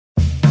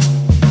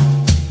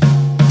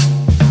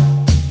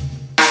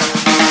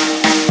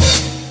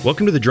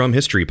Welcome to the Drum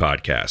History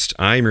Podcast.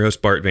 I'm your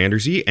host, Bart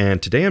Vanderzee,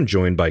 and today I'm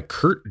joined by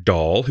Kurt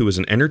Dahl, who is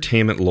an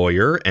entertainment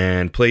lawyer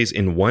and plays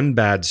in One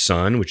Bad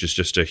Son, which is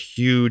just a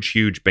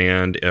huge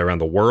band around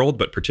the world,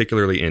 but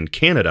particularly in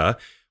Canada,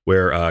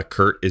 where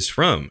Kurt is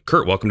from.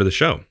 Kurt, welcome to the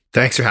show.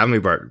 Thanks for having me,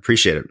 Bart.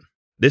 Appreciate it.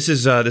 This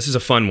is a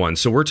fun one.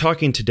 So we're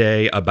talking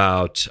today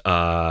about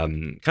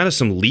kind of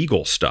some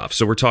legal stuff.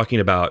 So we're talking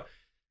about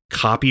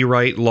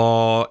copyright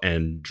law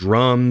and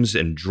drums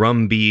and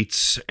drum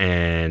beats,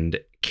 and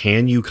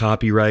can you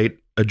copyright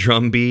a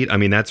drum beat? I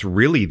mean, that's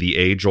really the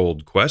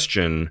age-old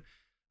question.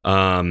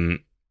 And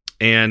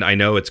I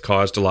know it's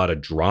caused a lot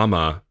of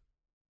drama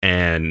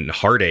and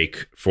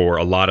heartache for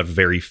a lot of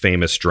very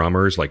famous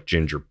drummers like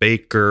Ginger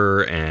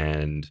Baker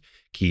and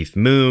Keith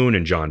Moon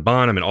and John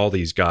Bonham and all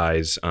these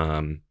guys. So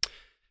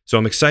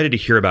I'm excited to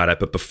hear about it.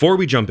 But before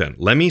we jump in,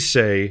 let me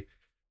say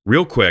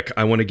real quick,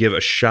 I want to give a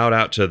shout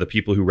out to the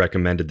people who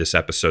recommended this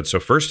episode. So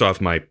first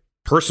off, my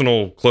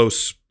personal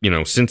close,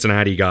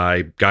 Cincinnati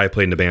guy I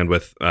played in the band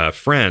with,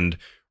 friend,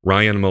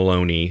 Ryan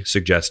Maloney,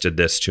 suggested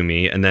this to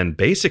me. And then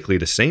basically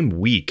the same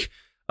week,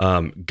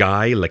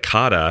 Guy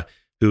Licata,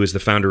 who is the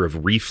founder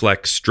of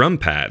Reflex drum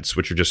pads,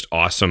 which are just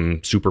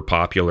awesome, super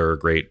popular,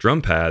 great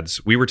drum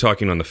pads. We were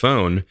talking on the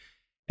phone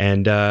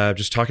and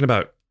just talking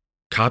about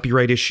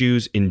copyright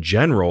issues in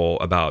general,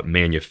 about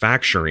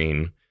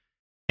manufacturing.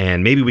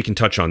 And maybe we can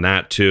touch on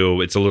that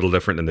too. It's a little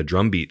different than the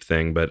Drumbeat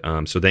thing, but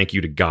so thank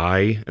you to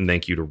Guy and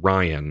thank you to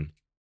Ryan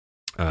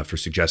for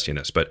suggesting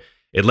this. But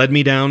it led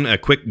me down a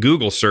quick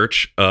Google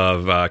search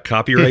of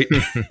copyright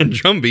and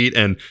Drumbeat,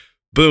 and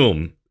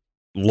boom,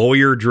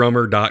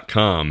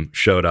 lawyerdrummer.com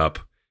showed up,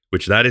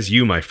 which that is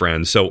you, my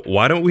friend. So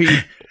why don't we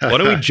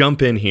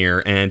jump in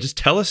here and just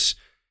tell us,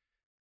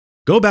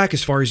 go back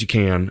as far as you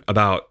can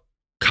about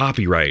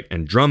copyright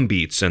and drum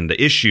beats and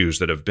the issues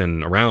that have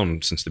been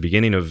around since the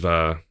beginning of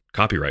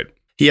copyright.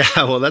 Yeah,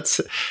 well,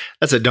 that's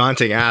a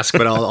daunting ask,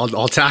 but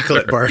I'll tackle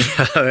it, Bart.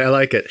 I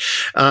like it.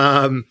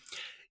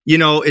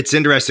 It's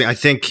interesting. I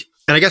think,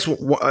 and I guess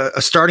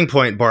a starting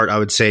point, Bart, I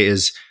would say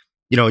is,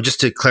 just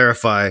to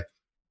clarify,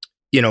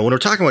 when we're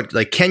talking about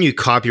like, can you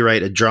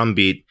copyright a drum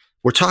beat?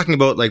 We're talking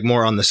about like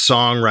more on the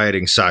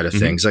songwriting side of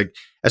things, like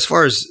as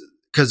far as,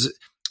 because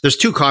there's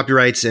two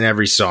copyrights in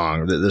every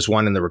song. There's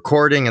one in the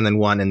recording and then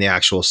one in the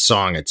actual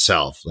song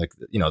itself, like,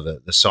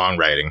 the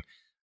songwriting.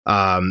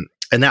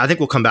 And I think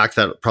we'll come back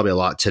to that probably a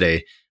lot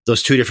today,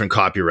 those two different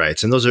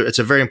copyrights. And it's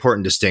a very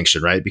important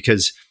distinction, right?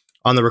 Because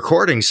on the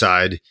recording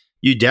side,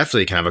 you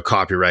definitely can have a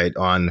copyright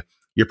on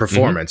your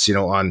performance,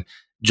 on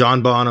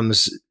John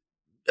Bonham's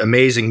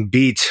amazing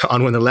beat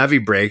on When the Levee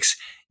Breaks.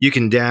 You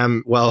can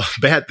damn well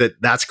bet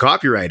that that's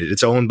copyrighted.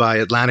 It's owned by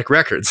Atlantic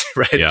Records,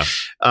 right? Yeah.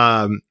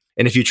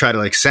 And if you try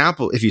to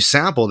sample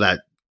that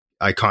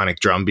iconic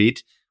drum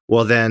beat,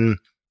 well, then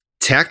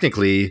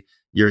technically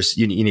you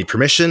need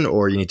permission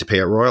or you need to pay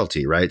a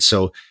royalty, right?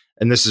 So,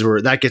 and this is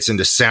where that gets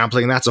into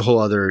sampling. That's a whole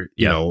other,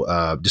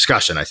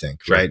 discussion, I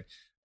think, sure. Right?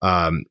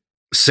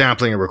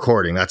 Sampling and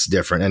recording, that's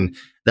different. And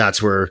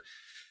that's where,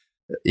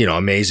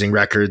 amazing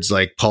records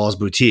like Paul's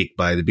Boutique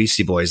by the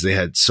Beastie Boys, they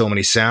had so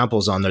many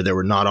samples on there that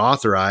were not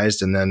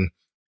authorized. And then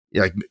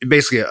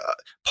basically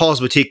Paul's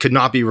Boutique could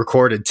not be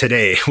recorded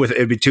today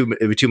it'd be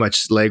too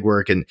much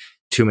legwork and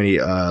too many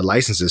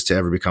licenses to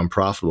ever become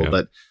profitable. Yeah.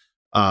 But,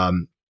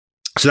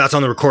 so that's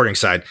on the recording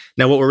side.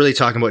 Now, what we're really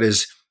talking about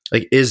is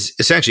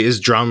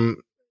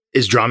drumming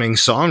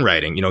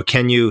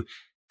songwriting.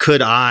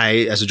 Could I,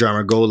 as a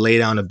drummer, go lay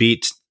down a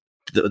beat,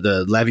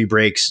 the Levee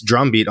Breaks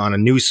drum beat on a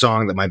new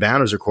song that my band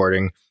was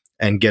recording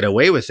and get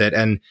away with it?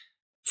 And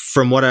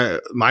from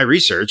my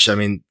research, I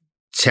mean,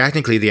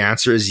 technically the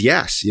answer is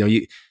yes.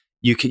 You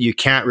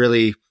can't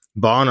really,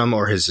 Bonham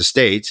or his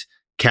estate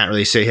can't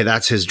really say, hey,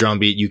 that's his drum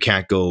beat, you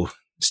can't go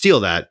steal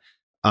that.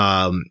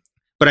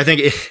 But I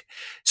think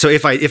so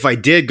if I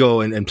did go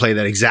and play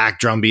that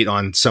exact drum beat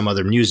on some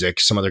other music,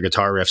 some other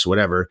guitar riffs,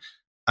 whatever,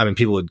 I mean,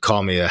 people would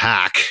call me a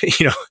hack,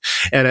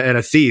 and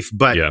a thief.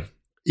 But,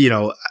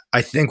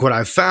 I think what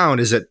I've found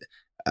is that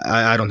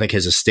I don't think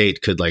his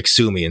estate could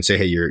sue me and say,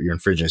 hey, you're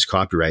infringing his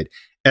copyright.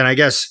 And I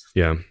guess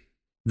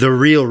the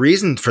real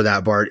reason for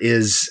that, Bart,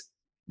 is,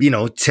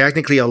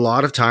 technically a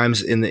lot of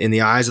times in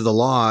the eyes of the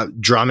law,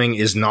 drumming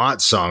is not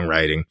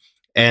songwriting.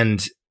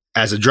 And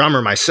as a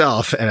drummer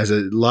myself and as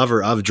a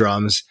lover of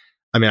drums,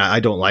 I mean, I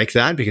don't like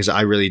that, because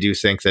I really do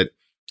think that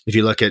if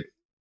you look at,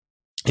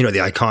 the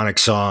iconic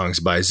songs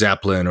by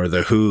Zeppelin or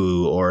The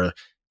Who or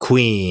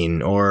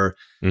Queen or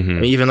I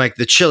mean, even like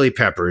the Chili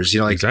Peppers,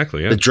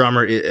 exactly, the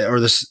drummer or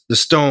the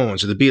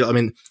Stones or the Beatles. I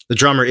mean, the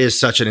drummer is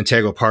such an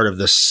integral part of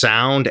the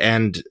sound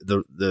and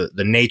the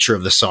nature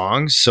of the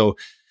songs. So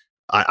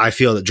I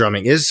feel that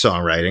drumming is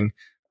songwriting.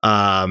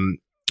 And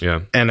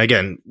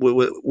again,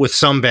 with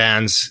some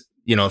bands,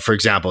 for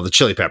example, the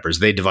Chili Peppers,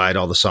 they divide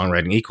all the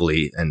songwriting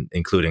equally, and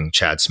including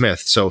Chad Smith.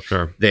 So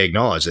they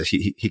acknowledge that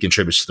he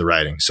contributes to the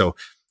writing. So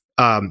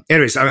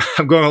Anyways,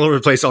 I'm going all over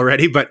the place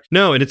already, but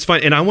no, and it's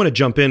fine. And I want to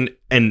jump in,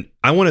 and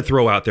I want to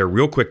throw out there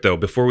real quick though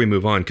before we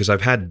move on, because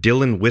I've had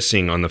Dylan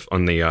Wissing on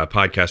the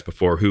podcast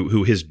before,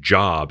 who his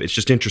job. It's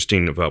just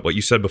interesting about what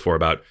you said before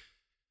about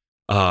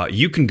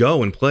you can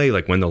go and play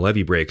like When the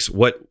Levee Breaks.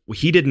 What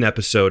he did an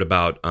episode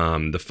about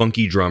the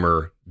funky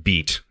drummer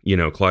Beat.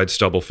 Clyde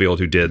Stubblefield,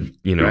 who did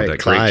Right, that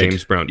Clyde. great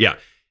James Brown. Yeah.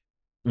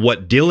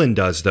 What Dylan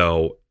does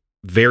though,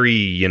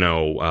 very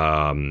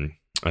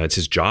it's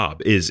his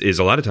job, is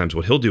a lot of times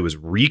what he'll do is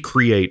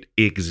recreate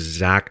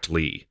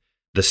exactly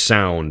the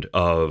sound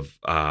of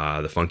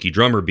the funky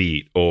drummer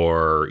beat,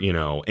 or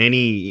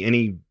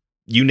any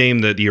you name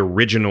the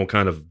original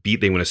kind of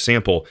beat they want to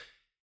sample.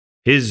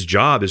 His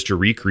job is to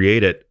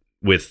recreate it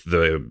with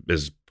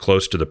as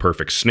close to the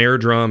perfect snare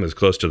drum, as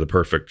close to the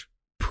perfect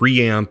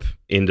preamp,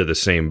 into the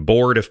same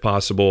board if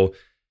possible,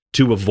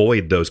 to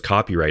avoid those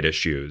copyright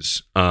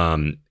issues.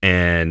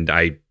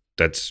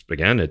 That's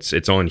again,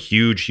 it's on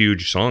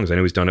huge songs. I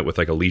know he's done it with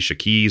like Alicia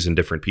Keys and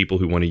different people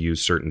who want to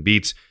use certain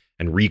beats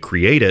and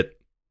recreate it.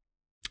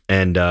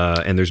 And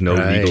there's no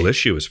legal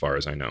issue as far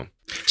as I know.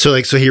 So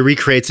he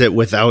recreates it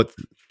without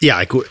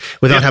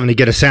having to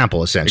get a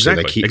sample,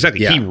 essentially.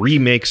 Exactly. Yeah. He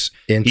makes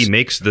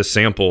the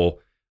sample,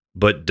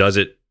 but does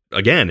it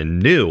again and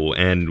new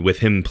and with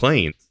him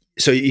playing.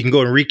 So you can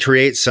go and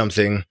recreate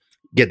something,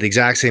 get the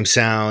exact same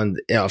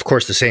sound, of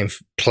course, the same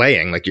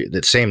playing, like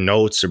the same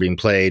notes are being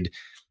played,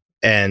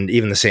 and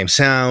even the same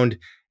sound,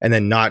 and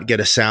then not get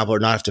a sample or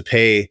not have to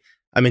pay.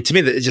 I mean, to me,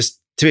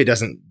 it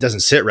doesn't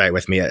sit right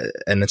with me.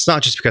 And it's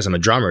not just because I'm a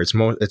drummer.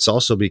 It's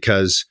also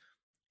because,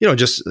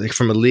 just like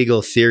from a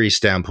legal theory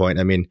standpoint,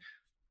 I mean,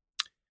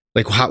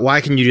 like why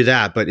can you do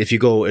that? But if you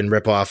go and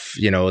rip off,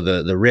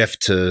 the riff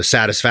to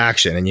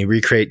Satisfaction, and you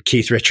recreate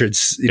Keith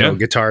Richards,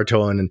 guitar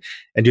tone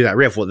and do that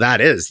riff, well, that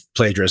is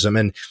plagiarism.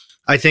 And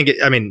I think,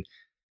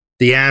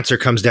 the answer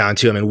comes down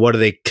to, what do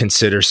they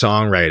consider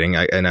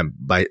songwriting?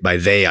 By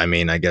they, I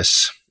mean, I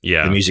guess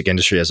the music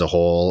industry as a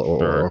whole,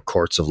 or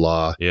courts of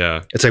law.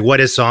 Yeah. It's like, what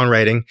is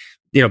songwriting?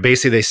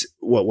 Basically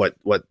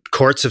what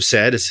courts have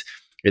said is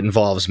it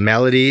involves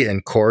melody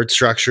and chord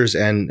structures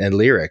and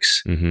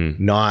lyrics,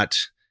 not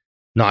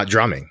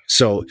drumming.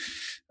 So,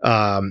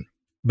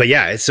 but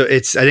yeah, I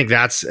think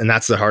that's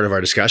the heart of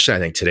our discussion, I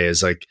think, today,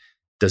 is like,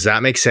 does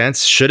that make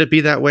sense? Should it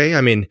be that way? I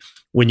mean,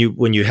 when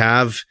you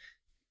have,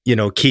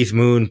 Keith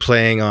Moon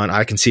playing on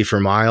I Can See for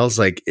Miles,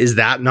 like, is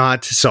that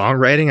not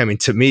songwriting? I mean,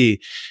 to me,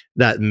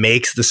 that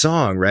makes the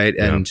song, right?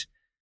 Yeah.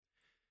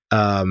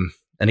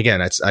 And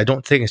again, I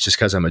don't think it's just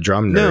because I'm a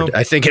drum nerd. No.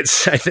 I think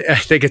it's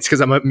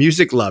because I'm a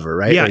music lover,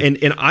 right? Yeah,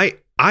 like, and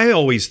I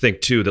always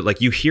think too that,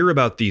 like, you hear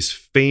about these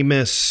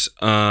famous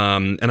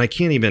and I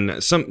can't even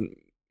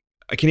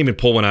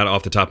pull one out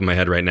off the top of my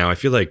head right now. I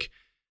feel like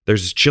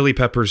there's Chili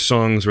Peppers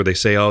songs where they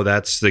say, oh,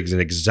 that's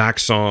an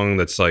exact song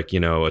that's like,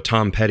 a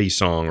Tom Petty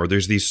song, or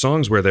there's these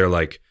songs where they're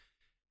like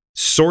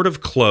sort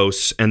of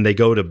close and they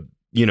go to,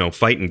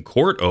 fight in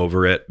court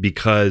over it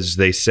because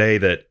they say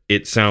that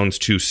it sounds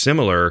too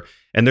similar.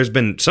 And there's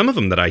been some of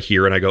them that I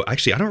hear and I go,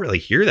 actually, I don't really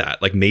hear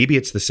that. Like, maybe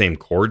it's the same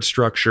chord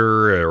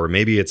structure, or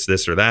maybe it's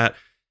this or that.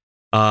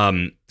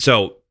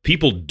 So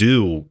people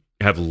do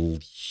have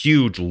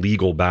huge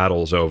legal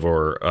battles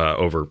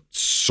over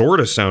sort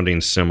of sounding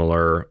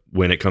similar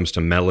when it comes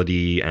to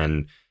melody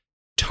and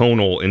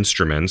tonal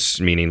instruments,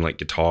 meaning like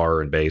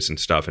guitar and bass and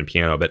stuff and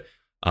piano. But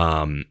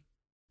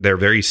they're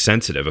very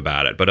sensitive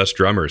about it. But us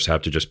drummers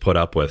have to just put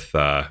up with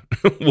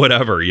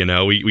whatever,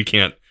 we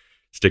can't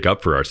stick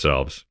up for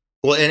ourselves.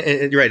 Well,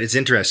 and you're right. It's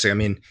interesting. I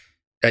mean,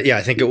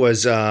 I think it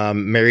was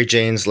Mary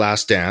Jane's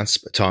Last Dance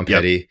by Tom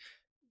Petty. Yep.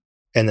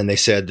 And then they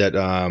said that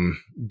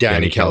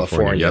Danny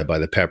California yep. by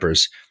the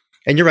Peppers.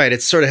 And you're right.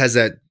 It sort of has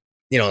that,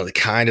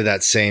 kind of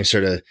that same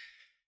sort of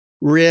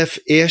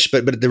riff-ish,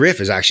 but the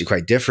riff is actually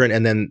quite different.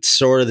 And then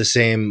sort of the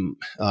same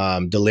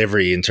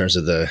delivery in terms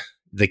of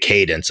the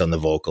cadence on the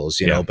vocals,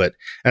 know. But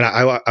and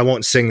I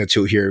won't sing the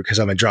two here because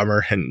I'm a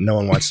drummer and no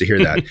one wants to hear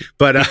that.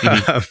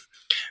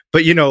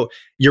 But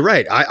you're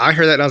right. I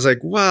heard that and I was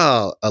like,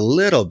 well, a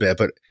little bit,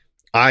 but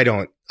I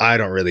don't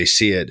really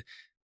see it.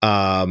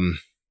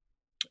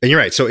 And you're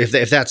right. So if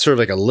that's sort of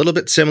like a little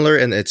bit similar,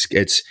 and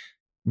it's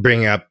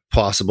bringing up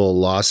possible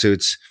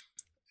lawsuits,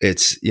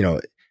 it's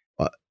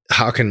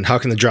how can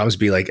the drums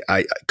be like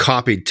I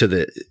copied to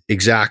the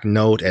exact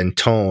note and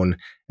tone,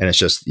 and it's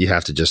just you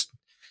have to just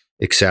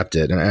accept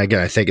it. And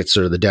again, I think it's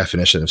sort of the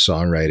definition of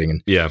songwriting.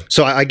 And yeah.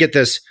 So I get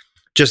this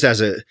just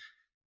as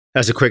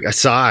a quick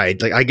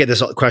aside. Like, I get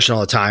this question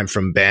all the time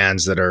from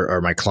bands that are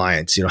my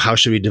clients. How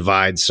should we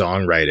divide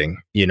songwriting?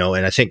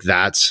 And I think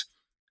that's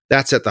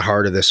at the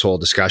heart of this whole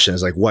discussion,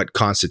 is like, what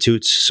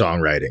constitutes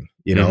songwriting,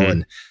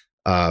 and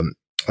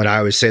I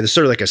always say there's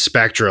sort of like a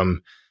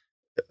spectrum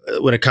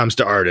when it comes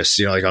to artists,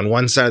 like on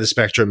one side of the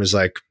spectrum is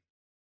like,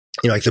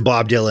 like the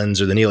Bob Dylans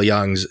or the Neil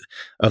Youngs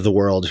of the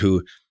world,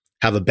 who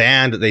have a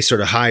band that they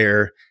sort of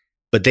hire,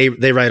 but they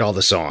write all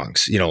the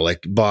songs,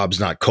 like Bob's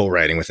not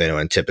co-writing with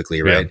anyone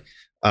typically. Right.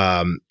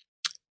 Yeah.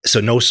 So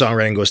no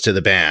songwriting goes to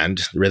the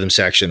band, the rhythm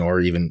section,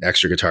 or even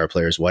extra guitar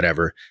players,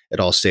 whatever. It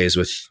all stays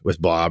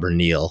with Bob or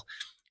Neil.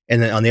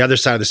 And then on the other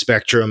side of the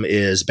spectrum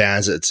is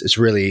bands. It's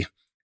really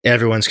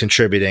everyone's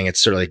contributing.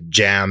 It's sort of like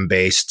jam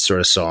based sort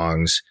of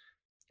songs.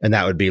 And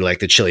that would be like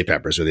the Chili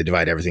Peppers, where they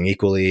divide everything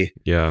equally.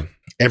 Yeah.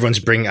 Everyone's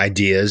bringing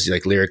ideas,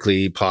 like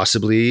lyrically,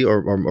 possibly,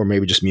 or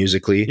maybe just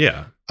musically.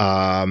 Yeah.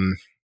 And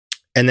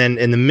then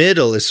in the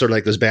middle is sort of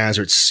like those bands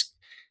where it's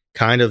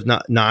kind of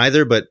not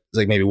neither, but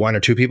like maybe one or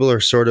two people are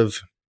sort of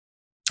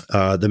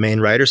the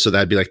main writer. So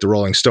that'd be like the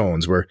Rolling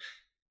Stones, where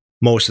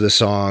most of the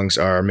songs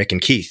are Mick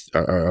and Keith,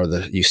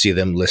 you see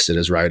them listed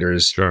as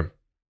writers. Sure.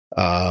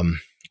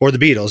 Or the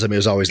Beatles. I mean, it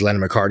was always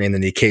Lennon McCartney, and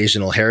then the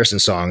occasional Harrison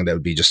song that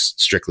would be just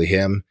strictly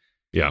him.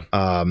 Yeah.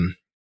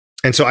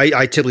 And so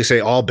I typically say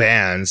all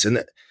bands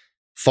and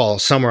fall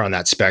somewhere on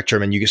that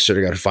spectrum, and you just sort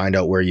of got to find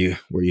out where you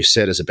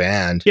sit as a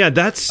band. Yeah,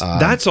 that's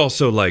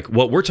also like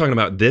what we're talking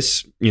about.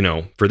 This,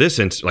 for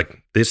this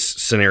like this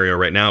scenario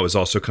right now is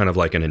also kind of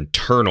like an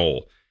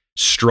internal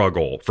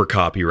struggle for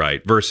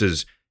copyright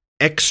versus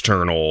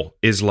external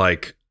is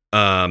like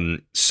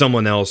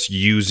someone else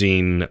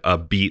using a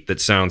beat that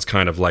sounds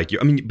kind of like you.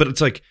 I mean, but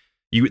it's like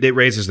it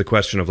raises the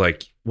question of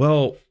like,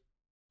 well,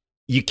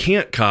 you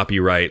can't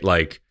copyright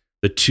like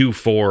the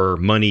 2/4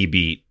 money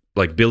beat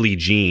like Billie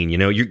Jean,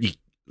 you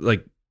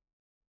like,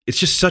 it's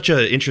just such an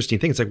interesting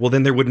thing. It's like, well,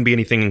 then there wouldn't be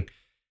anything,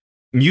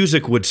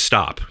 music would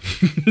stop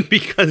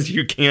because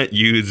you can't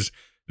use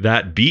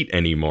that beat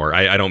anymore.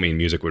 I don't mean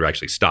music would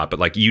actually stop, but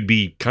like you'd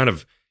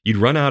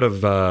run out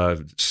of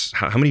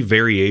how many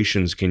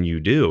variations can you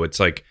do? It's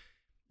like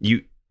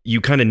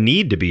you kind of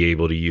need to be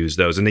able to use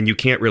those, and then you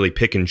can't really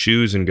pick and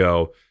choose and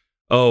go,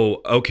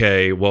 oh,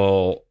 okay,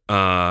 well,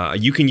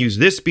 you can use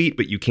this beat,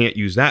 but you can't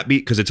use that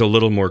beat because it's a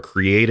little more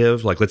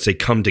creative. Like, let's say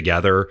Come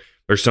Together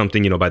or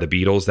something, by the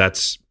Beatles.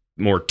 That's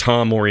more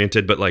Tom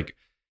oriented, but like,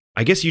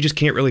 I guess you just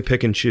can't really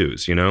pick and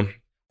choose,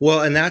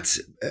 Well, and that's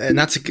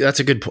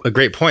a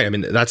great point. I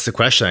mean, that's the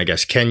question, I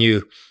guess. Can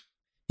you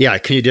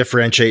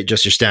differentiate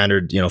just your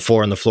standard,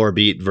 4 on the floor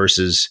beat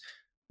versus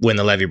When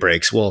the Levee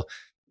Breaks? Well,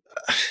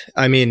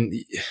 I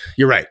mean,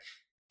 you're right.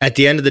 At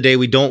the end of the day,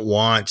 we don't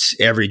want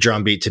every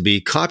drum beat to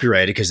be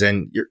copyrighted, because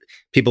then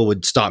people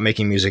would stop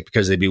making music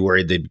because they'd be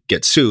worried they'd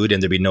get sued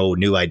and there'd be no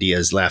new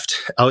ideas left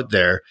out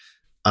there.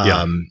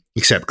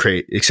 Except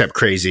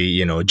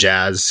crazy,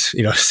 jazz,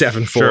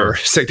 7/4 Sure.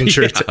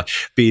 signature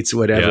beats,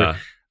 whatever.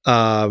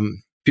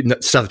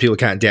 Stuff that people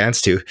can't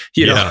dance to,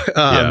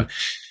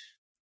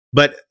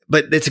 But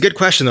it's a good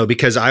question though,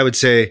 because I would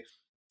say,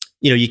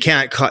 you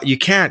can't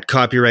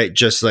copyright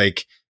just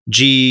like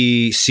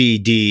G, C,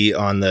 D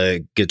on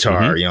the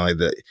guitar,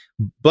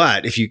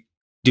 but if you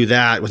do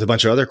that with a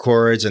bunch of other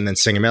chords and then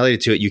sing a melody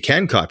to it, you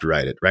can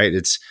copyright it, right?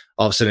 It's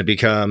all of a sudden it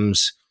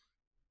becomes,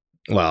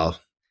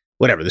 well,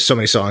 whatever. There's so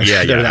many songs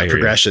that are that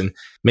progression.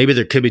 Maybe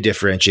there could be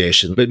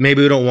differentiation, but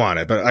maybe we don't want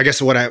it. But I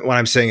guess what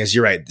I'm saying is,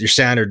 you're right. Your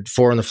standard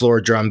 4 on the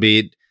floor drum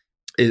beat,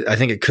 I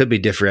think it could be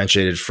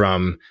differentiated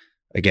from,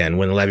 again,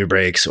 When the Levee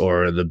Breaks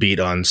or the beat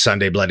on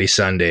Sunday Bloody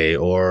Sunday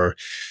or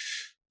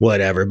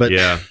whatever. But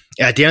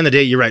at the end of the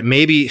day, you're right.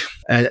 Maybe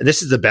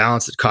this is the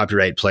balance that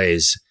copyright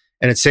plays.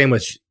 And it's same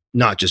with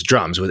not just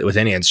drums, with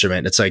any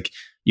instrument. It's like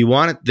you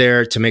want it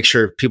there to make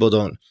sure people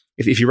don't,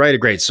 if you write a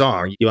great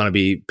song, you want to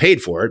be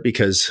paid for it,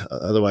 because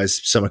otherwise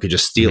someone could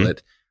just steal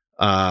it.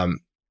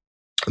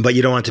 But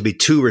you don't want it to be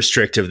too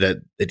restrictive that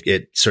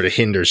it sort of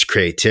hinders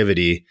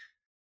creativity.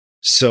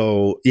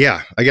 So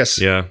I guess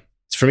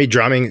for me,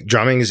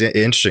 drumming is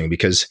interesting,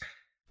 because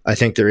I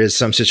think there is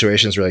some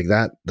situations where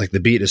like the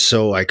beat is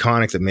so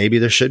iconic that maybe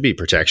there should be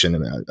protection. I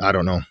mean, I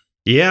don't know.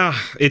 Yeah,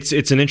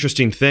 it's an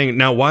interesting thing.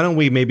 Now, why don't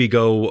we maybe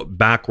go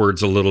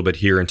backwards a little bit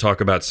here and talk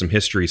about some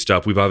history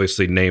stuff? We've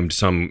obviously named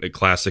some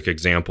classic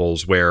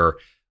examples where,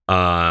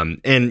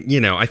 and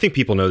I think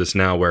people know this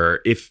now, where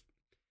if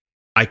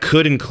I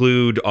could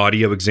include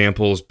audio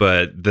examples,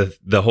 but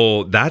the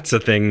whole, that's a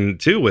thing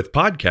too with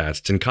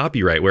podcasts and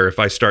copyright, where if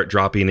I start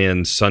dropping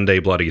in Sunday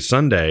Bloody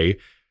Sunday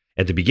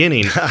at the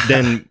beginning,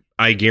 then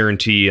I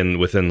guarantee, and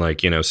within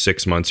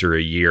 6 months or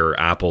a year,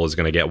 Apple is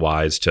going to get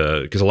wise to,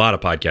 because a lot of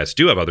podcasts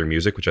do have other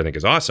music, which I think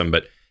is awesome,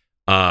 but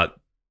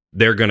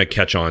they're going to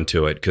catch on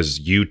to it, because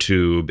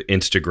YouTube,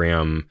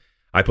 Instagram,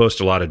 I post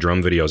a lot of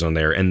drum videos on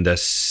there, and the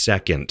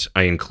second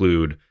I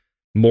include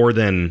more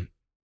than,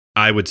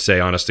 I would say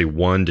honestly,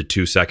 1 to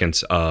 2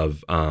 seconds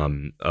of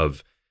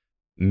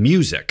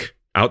music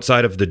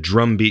outside of the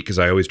drum beat, because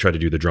I always try to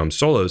do the drum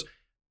solos,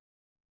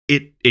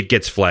 it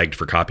gets flagged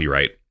for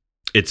copyright.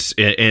 It's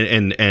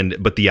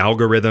but the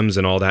algorithms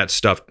and all that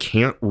stuff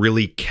can't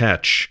really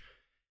catch,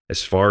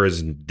 as far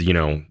as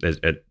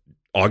at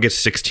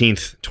August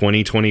 16th,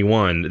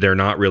 2021, they're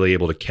not really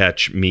able to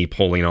catch me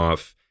pulling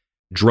off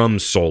drum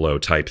solo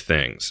type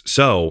things.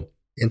 So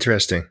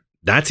interesting.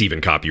 That's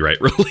even copyright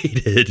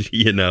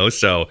related,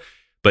 so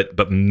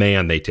but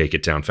man, they take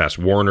it down fast.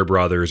 Warner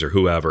Brothers or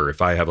whoever,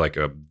 if I have like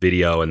a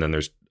video and then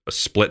there's a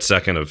split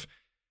second of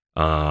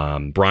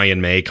Brian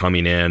May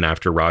coming in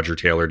after Roger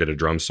Taylor did a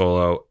drum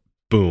solo,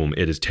 boom,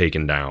 it is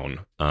taken down.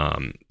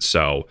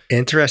 So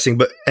interesting,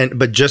 but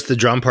just the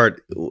drum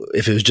part.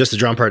 If it was just the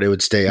drum part, it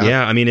would stay up.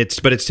 Yeah, I mean it's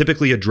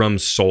typically a drum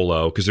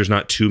solo because there's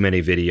not too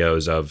many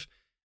videos of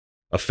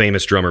a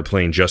famous drummer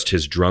playing just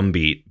his drum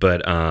beat.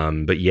 But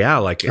yeah,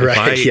 like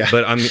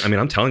but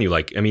I'm telling you,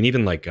 like, I mean,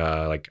 even like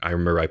I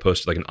remember I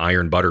posted like an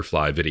Iron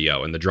Butterfly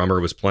video and the drummer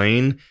was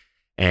playing,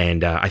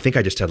 and I think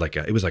I just had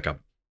it was like a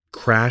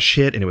crash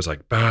hit, and it was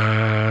like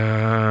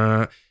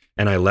bah,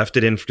 and I left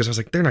it in because I was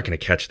like, they're not going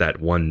to catch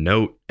that one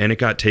note, and it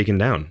got taken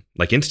down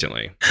like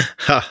instantly.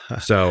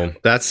 So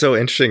that's so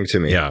interesting to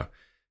me. Yeah,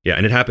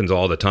 and it happens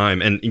all the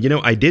time. And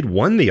I did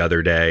one the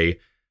other day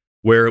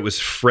where it was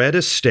Fred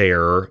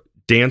Astaire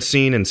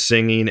dancing and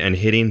singing and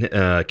hitting,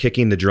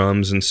 kicking the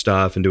drums and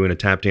stuff and doing a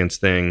tap dance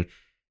thing.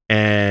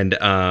 And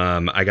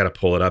I got to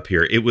pull it up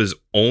here. It was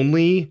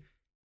only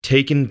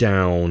taken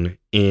down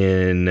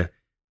in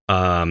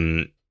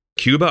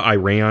Cuba,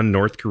 Iran,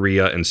 North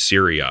Korea, and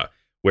Syria,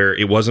 where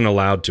it wasn't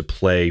allowed to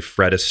play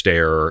Fred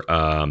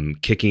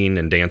Astaire kicking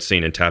and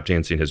dancing and tap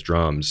dancing his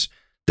drums.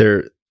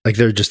 They're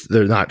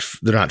not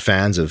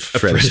fans of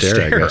Fred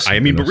Astaire, I guess. I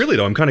mean, but really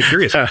though, I'm kind of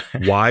curious.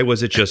 Why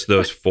was it just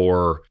those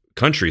 4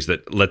 countries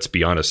that, let's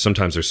be honest,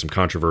 sometimes there's some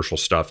controversial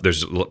stuff.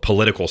 There's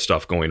political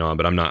stuff going on,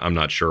 but I'm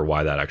not sure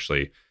why that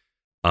actually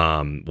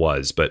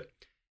was. But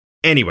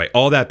anyway,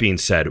 all that being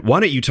said, why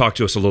don't you talk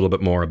to us a little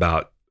bit more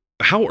about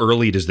how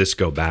early does this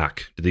go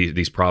back to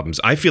these problems?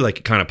 I feel like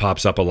it kind of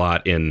pops up a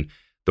lot in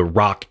the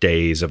rock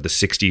days of the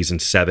 60s and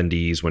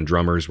 70s when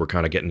drummers were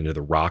kind of getting into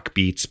the rock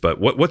beats. But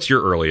what's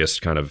your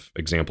earliest kind of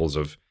examples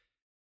of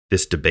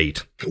this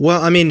debate?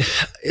 Well, I mean,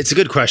 it's a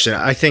good question.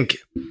 I think,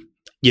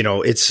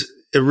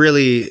 it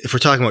really, if we're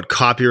talking about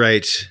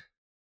copyright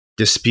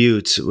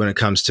disputes when it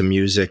comes to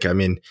music, I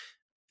mean,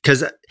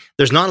 because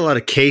there's not a lot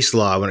of case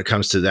law when it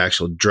comes to the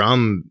actual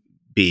drum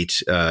beat,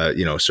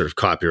 sort of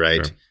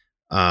copyright. Sure.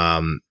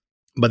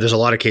 But there's a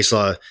lot of case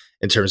law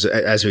in terms of,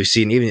 as we've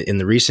seen even in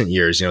the recent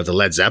years, the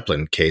Led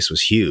Zeppelin case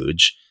was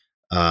huge.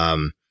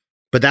 But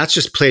that's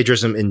just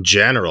plagiarism in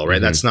general, right?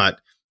 Mm-hmm. That's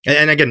not,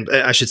 and again,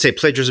 I should say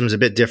plagiarism is a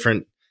bit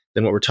different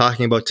than what we're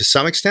talking about to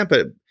some extent.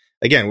 But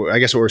again, I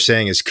guess what we're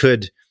saying is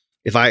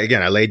if I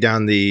laid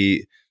down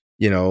the,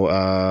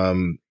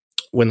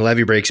 When the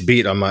Levee Breaks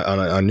beat on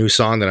a new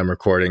song that I'm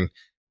recording,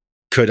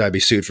 could I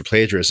be sued for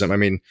plagiarism? I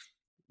mean,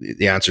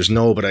 the answer is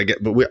no, but I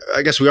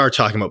guess we are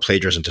talking about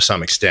plagiarism to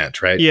some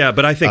extent, right? Yeah,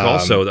 but I think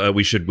also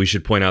we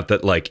should point out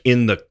that like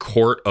in the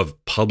court of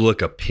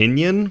public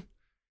opinion,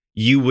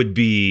 you would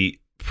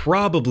be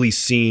probably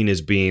seen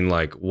as being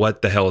like,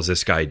 what the hell is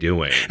this guy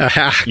doing?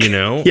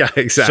 Yeah,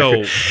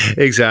 exactly. So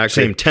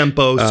exactly. Same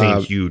tempo,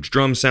 same huge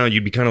drum sound.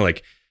 You'd be kind of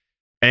like,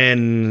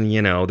 and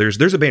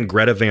there's a band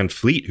Greta Van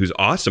Fleet who's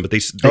awesome, but they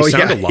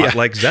sound a lot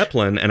like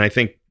Zeppelin, and I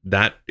think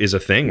that is a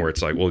thing where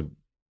it's like, well,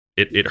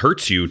 it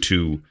hurts you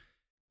to,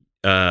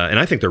 and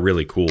I think they're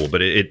really cool,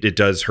 but it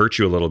does hurt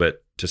you a little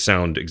bit to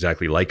sound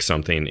exactly like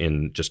something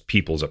in just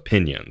people's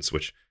opinions,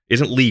 which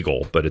isn't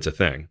legal, but it's a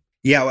thing.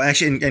 Yeah, well,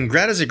 actually, and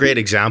Greta's a great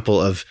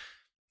example of,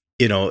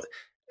 and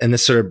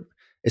this sort of,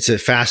 it's a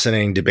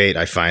fascinating debate,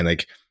 I find.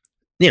 Like,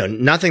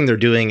 nothing they're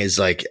doing is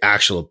like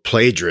actual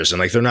plagiarism.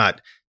 Like, they're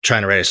not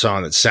trying to write a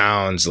song that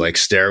sounds like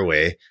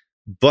Stairway,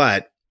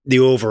 but the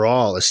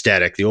overall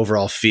aesthetic, the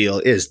overall feel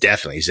is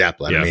definitely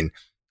Zeppelin. Yeah. I mean,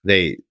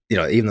 they,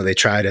 even though they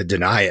try to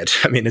deny it,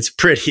 I mean, it's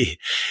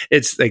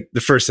like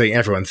the first thing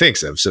everyone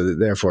thinks of. So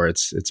therefore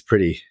it's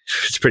pretty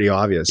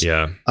obvious.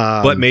 Yeah.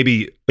 But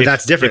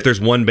that's different. If there's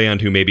one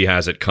band who maybe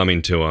has it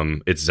coming to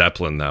them, it's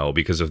Zeppelin though,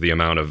 because of the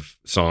amount of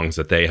songs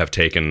that they have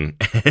taken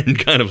and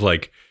kind of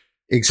like,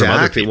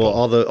 exactly. Well,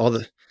 all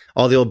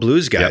the old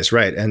blues guys. Yep.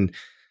 Right. And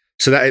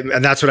so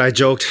that's what I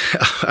joked.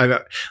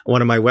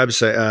 One of my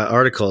website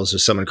articles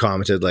was someone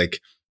commented like,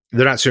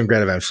 they're not suing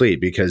Greta Van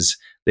Fleet because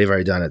they've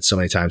already done it so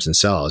many times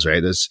themselves,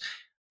 right?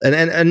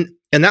 And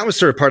that was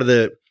sort of part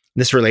of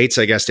this relates,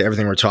 I guess, to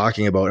everything we're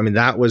talking about. I mean,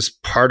 that was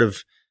part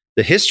of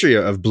the history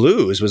of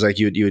blues, was like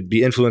you would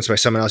be influenced by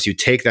someone else. You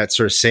take that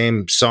sort of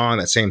same song,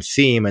 that same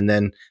theme, and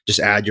then just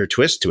add your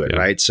twist to it,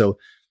 right? So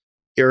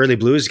the early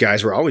blues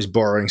guys were always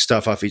borrowing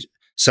stuff off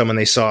someone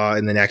they saw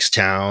in the next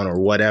town or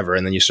whatever,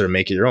 and then you sort of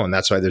make it your own.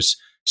 That's why there's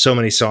so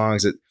many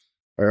songs that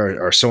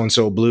are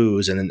so-and-so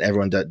blues, and then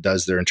everyone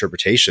does their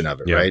interpretation of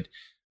it, right?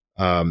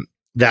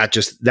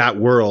 That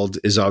world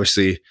is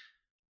obviously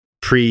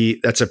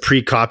that's a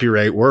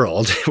pre-copyright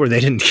world where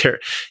they didn't care.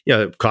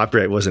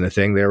 Copyright wasn't a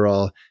thing. They were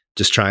all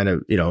just trying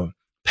to,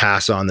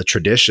 pass on the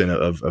tradition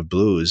of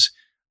blues.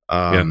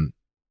 And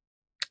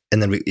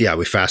then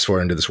we fast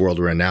forward into this world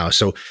we're in now.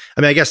 So,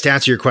 I mean, I guess to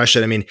answer your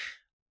question, I mean,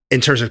 in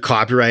terms of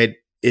copyright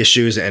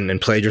issues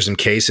and plagiarism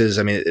cases,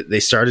 I mean, they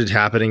started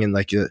happening in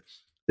like the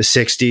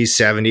 60s,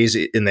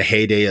 70s, in the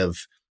heyday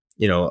of,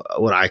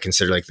 what I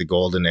consider like the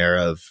golden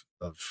era of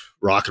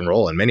rock and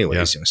roll in many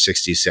ways,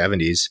 60s,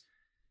 70s.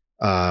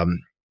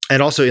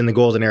 And also in the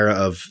golden era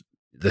of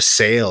the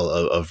sale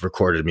of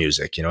recorded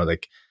music,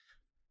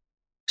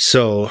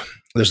 so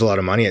there's a lot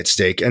of money at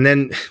stake. And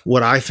then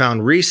what I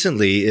found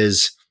recently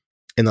is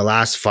in the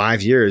last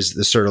 5 years,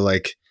 this sort of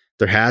like,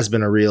 there has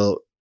been a real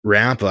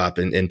ramp up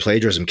in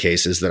plagiarism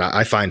cases that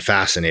I find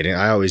fascinating.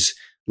 I always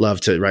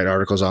love to write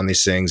articles on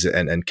these things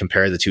and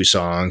compare the two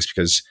songs,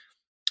 because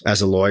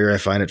as a lawyer, I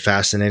find it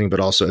fascinating, but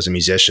also as a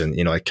musician,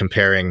 like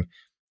comparing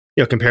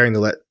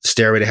the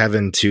Stairway to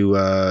Heaven to,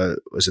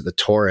 was it the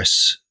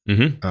Taurus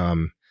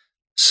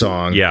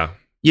song? Yeah.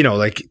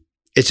 Like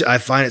I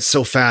find it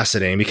so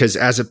fascinating because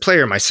as a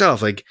player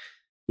myself, like,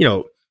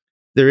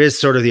 there is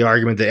sort of the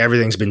argument that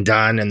everything's been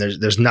done and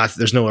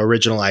there's no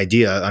original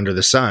idea under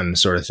the sun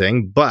sort of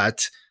thing.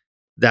 But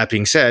that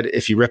being said,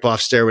 if you rip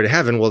off Stairway to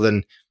Heaven, well,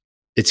 then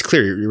it's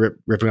clear you're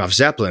ripping off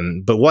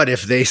Zeppelin. But what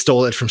if they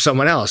stole it from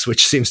someone else,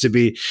 which seems to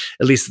be,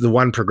 at least the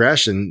one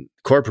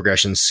chord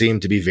progressions seem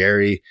to be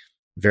very,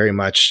 very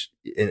much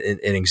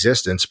in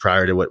existence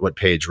prior to what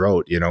Page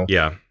wrote,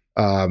 Yeah.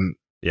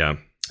 Yeah.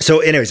 So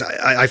anyways,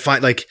 I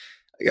find, like,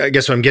 I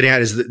guess what I'm getting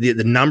at is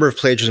the number of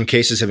plagiarism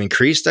cases have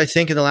increased, I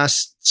think, in the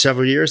last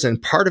several years.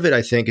 And part of it,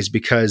 I think, is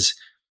because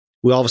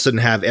we all of a sudden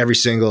have every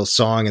single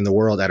song in the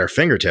world at our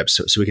fingertips.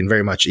 So we can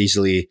very much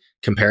easily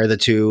compare the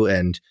two.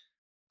 And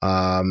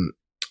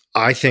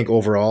I think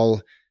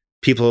overall,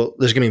 there's going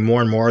to be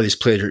more and more of these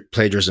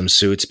plagiarism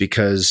suits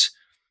because,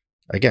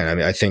 again, I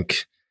mean, I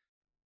think,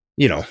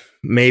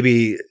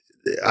 maybe,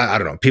 I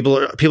don't know,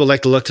 people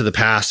like to look to the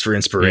past for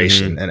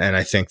inspiration. And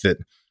I think that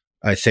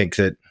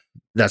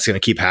that's going to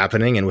keep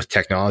happening. And with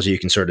technology, you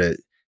can sort of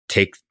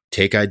take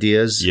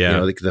ideas,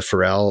 like the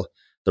Pharrell,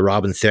 the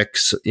Robin Thicke,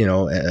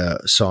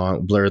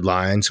 song Blurred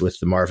Lines with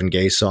the Marvin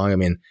Gaye song. I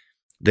mean,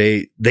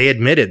 they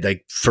admitted,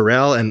 like,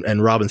 Pharrell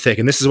and Robin Thicke,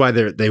 and this is why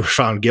they were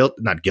found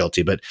not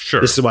guilty, but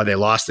sure, this is why they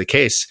lost the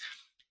case,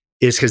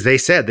 is because they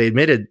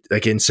admitted,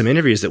 like, in some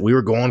interviews, that we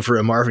were going for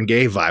a Marvin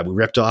Gaye vibe. We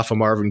ripped off a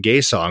Marvin Gaye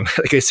song.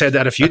 Like, they said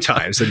that a few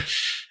times.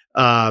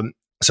 And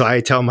so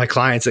I tell my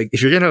clients, like,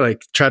 if you're going to,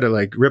 like, try to,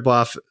 like, rip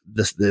off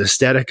the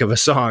aesthetic of a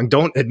song,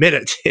 don't admit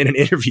it in an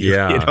interview.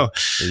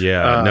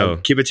 Yeah. No,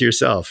 keep it to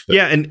yourself. But.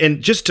 Yeah.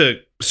 And just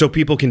so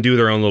people can do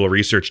their own little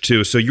research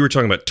too. So you were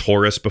talking about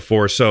Taurus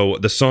before. So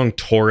the song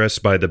Taurus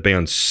by the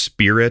band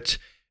Spirit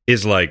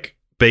is, like,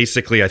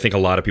 basically, I think a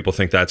lot of people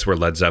think that's where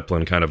Led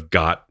Zeppelin kind of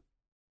got,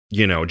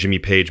 Jimmy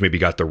Page maybe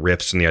got the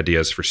riffs and the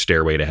ideas for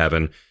Stairway to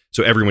Heaven.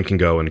 So everyone can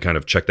go and kind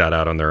of check that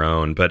out on their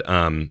own. But,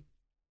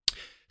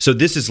 so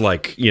this is,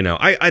 like,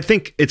 I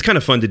think it's kind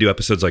of fun to do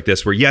episodes like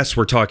this where, yes,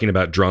 we're talking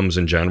about drums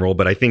in general,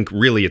 but I think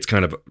really it's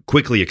kind of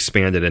quickly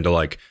expanded into,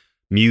 like,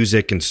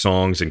 music and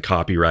songs and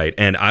copyright.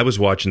 And I was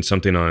watching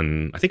something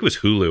on, I think it was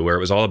Hulu, where it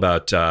was all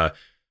about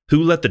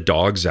Who Let the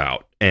Dogs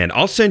Out. And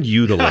I'll send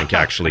you the link,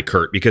 actually,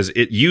 Kurt, because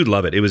you'd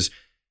love it. It was,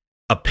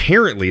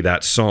 apparently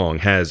that song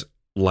has,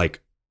 like,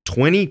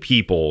 20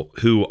 people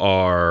who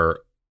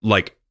are,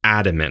 like,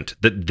 adamant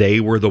that they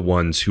were the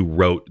ones who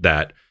wrote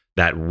that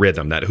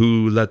rhythm, that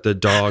who let the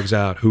dogs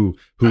out, who.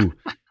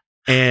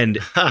 And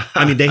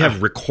I mean, they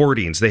have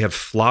recordings, they have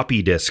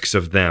floppy disks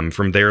of them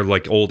from their,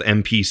 like, old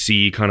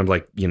MPC kind of,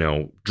 like,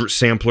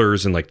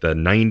 samplers in, like, the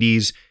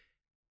 90s.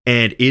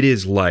 And it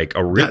is, like,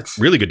 a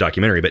really good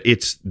documentary, but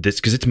it's this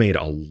because it's made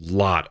a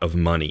lot of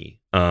money.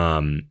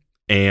 And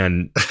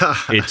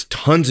it's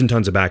tons and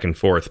tons of back and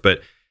forth.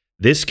 But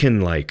this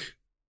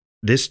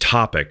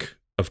topic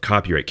of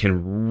copyright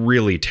can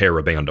really tear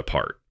a band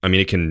apart. I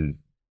mean, it can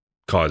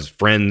cause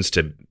friends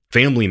to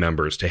family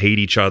members to hate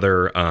each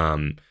other.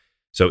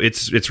 So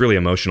it's really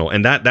emotional.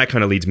 And that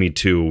kind of leads me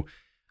to,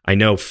 I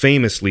know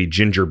famously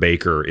Ginger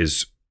Baker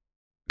is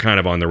kind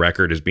of on the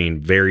record as being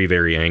very,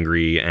 very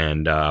angry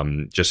and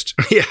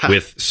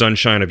with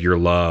Sunshine of Your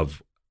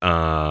Love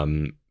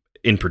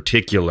in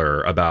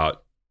particular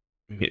about,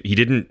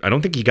 I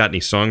don't think he got any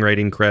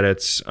songwriting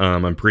credits.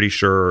 I'm pretty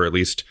sure, at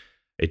least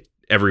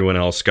everyone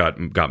else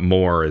got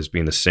more as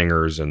being the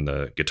singers and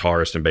the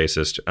guitarist and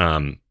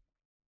bassist.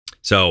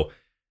 So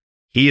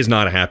he is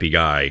not a happy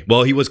guy.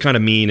 Well, he was kind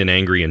of mean and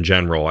angry in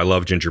general. I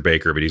love Ginger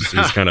Baker, but he's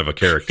kind of a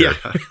character.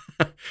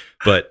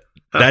 But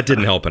that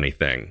didn't help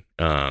anything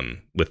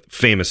with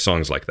famous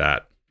songs like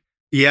that.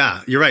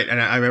 Yeah, you're right. And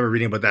I remember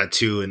reading about that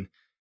too.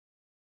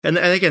 And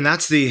again,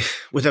 that's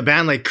with a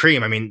band like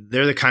Cream, I mean,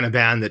 they're the kind of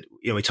band that,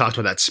 we talked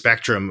about that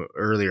spectrum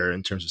earlier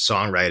in terms of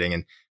songwriting.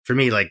 And for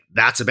me, like,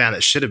 that's a band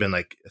that should have been,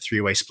 like, a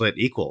three-way split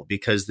equal,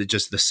 because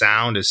the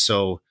sound is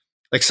so,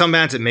 like, some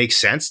bands it makes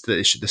sense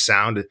that the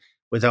sound,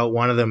 without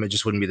one of them, it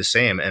just wouldn't be the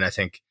same. And I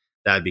think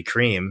that'd be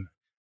Cream.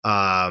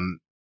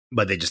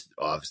 But they just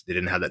obviously they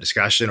didn't have that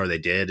discussion, or they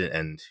did,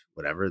 and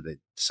whatever, they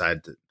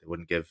decided that they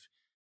wouldn't give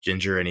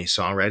Ginger any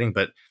songwriting.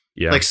 But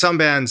like some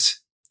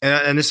bands,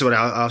 and this is what I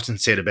often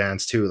say to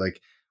bands too, like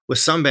with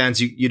some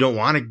bands, you don't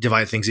want to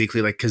divide things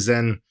equally, like, because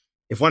then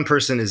if one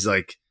person is,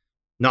 like,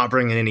 not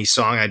bringing any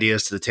song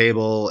ideas to the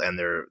table and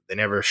they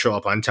never show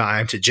up on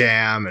time to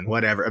jam and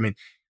whatever, I mean,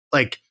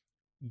 like,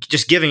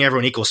 just giving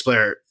everyone equal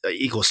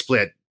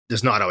split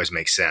does not always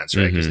make sense,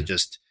 right? Because it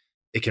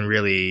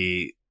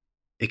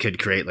could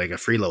create, like, a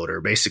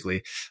freeloader,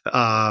 basically.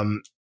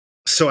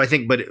 So I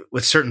think, but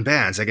with certain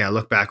bands, again, I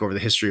look back over the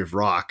history of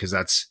rock, because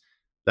that's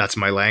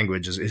my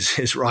language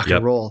is rock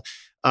and roll.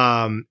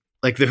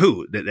 Like the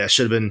Who, that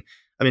should have been.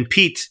 I mean,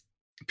 Pete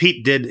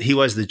he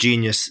was the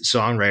genius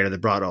songwriter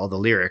that brought all the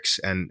lyrics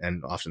and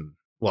often,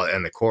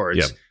 and the chords.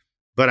 Yeah.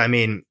 But I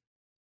mean,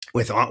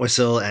 with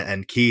Entwistle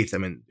and Keith, I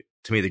mean,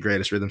 to me, the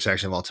greatest rhythm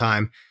section of all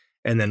time.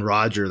 And then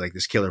Roger, like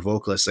this killer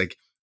vocalist, like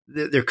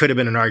there could have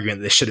been an argument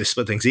that they should have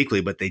split things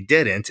equally, but they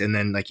didn't. And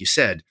then, like you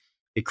said,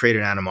 it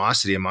created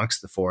animosity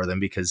amongst the four of them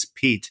because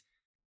Pete,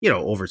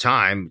 over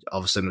time, all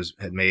of a sudden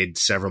had made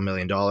several $1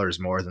 million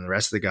more than the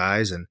rest of the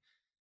guys. And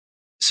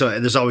so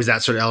there's always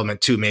that sort of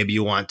element too. Maybe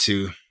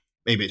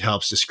it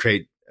helps just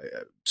create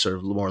sort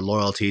of more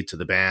loyalty to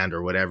the band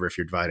or whatever if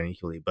you're dividing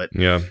equally. But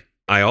yeah,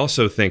 I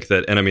also think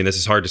that, and I mean, this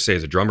is hard to say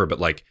as a drummer, but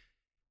like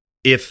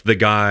if the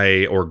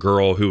guy or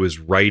girl who is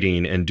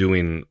writing and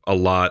doing a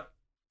lot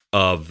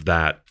of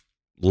that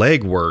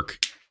legwork,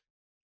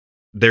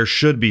 there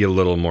should be a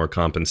little more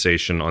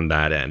compensation on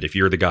that end. If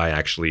you're the guy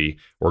actually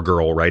or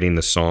girl writing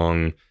the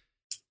song,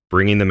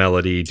 bringing the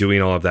melody,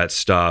 doing all of that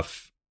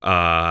stuff,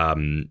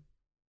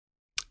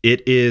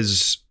 it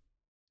is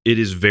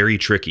very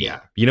tricky.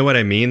 Yeah. You know what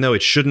I mean, though?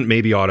 It shouldn't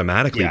maybe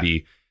automatically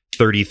be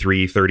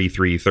 33,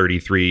 33,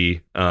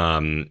 33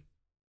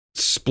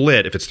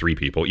 split if it's three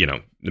people.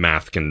 The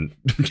math can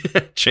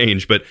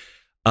change. But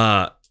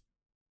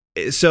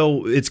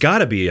so it's got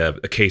to be a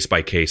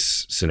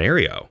case-by-case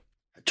scenario.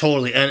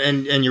 Totally.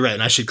 And you're right.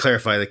 And I should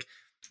clarify, like,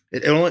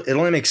 it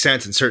only makes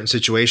sense in certain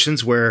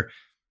situations where,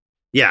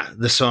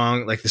 the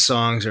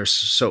songs are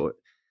so...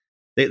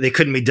 They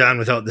couldn't be done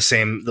without the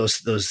same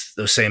those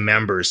same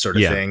members sort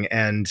of thing.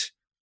 And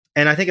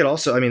I think it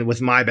also, I mean,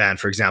 with my band,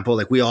 for example,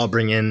 like we all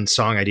bring in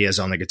song ideas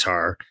on the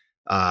guitar.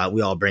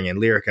 We all bring in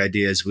lyric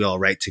ideas. We all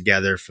write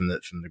together from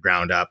the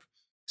ground up.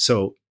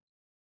 So,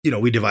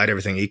 we divide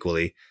everything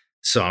equally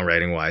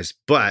songwriting wise,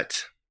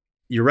 but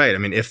you're right. I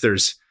mean, if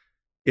there's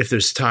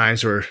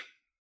times where,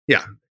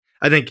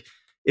 I think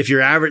if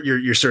you're average,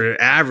 your sort of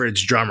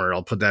average drummer,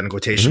 I'll put that in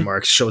quotation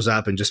marks, shows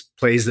up and just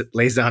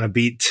lays down a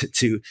beat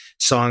to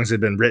songs that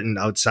have been written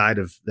outside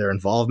of their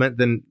involvement,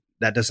 then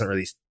that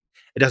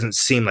it doesn't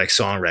seem like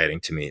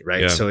songwriting to me.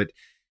 Right. Yeah. So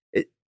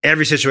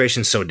every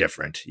situation is so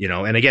different,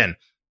 and again,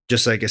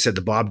 just like I said,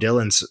 the Bob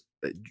Dylan's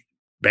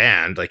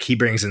band, like he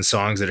brings in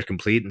songs that are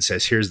complete and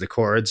says, here's the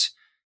chords,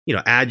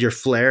 add your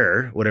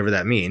flair, whatever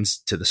that means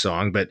to the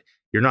song, but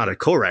you're not a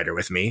co-writer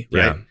with me.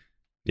 Right.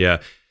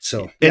 Yeah.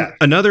 So and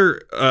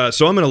another,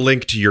 so I'm going to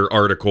link to your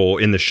article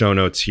in the show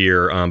notes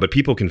here, but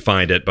people can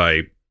find it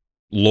by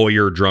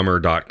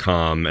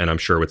lawyerdrummer.com, and I'm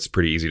sure it's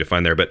pretty easy to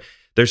find there. But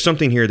there's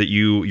something here that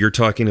you're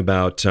talking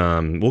about.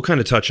 We'll kind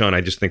of touch on,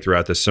 I just think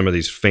throughout this, some of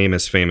these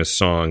famous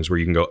songs where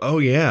you can go, oh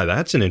yeah,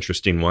 that's an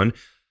interesting one.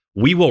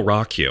 We Will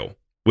Rock You,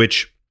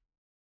 which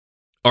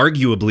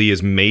arguably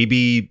is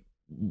maybe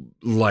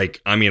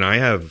like, I mean, I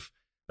have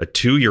a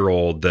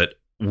 2-year-old that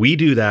we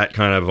do that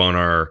kind of on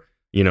our,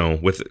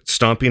 with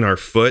stomping our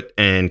foot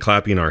and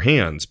clapping our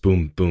hands,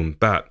 boom, boom,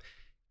 bap.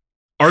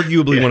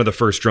 Arguably one of the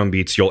first drum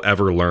beats you'll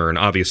ever learn.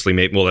 Obviously,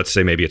 let's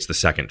say maybe it's the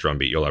second drum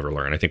beat you'll ever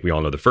learn. I think we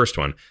all know the first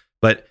one,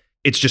 but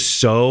it's just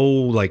so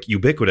like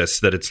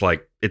ubiquitous that it's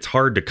like, it's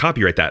hard to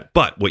copyright that.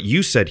 But what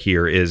you said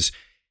here is,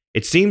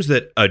 it seems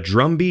that a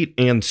drum beat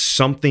and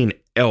something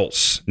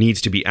else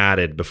needs to be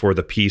added before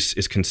the piece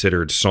is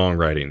considered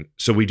songwriting.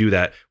 So we do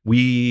that.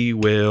 We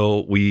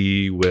will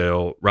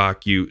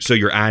rock you. So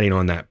you're adding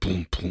on that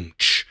boom, boom,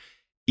 ch.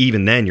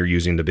 Even then you're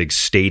using the big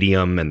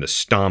stadium and the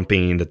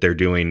stomping that they're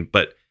doing,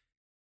 but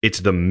it's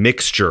the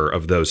mixture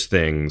of those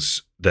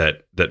things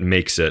that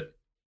makes it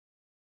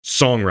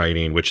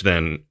songwriting, which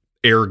then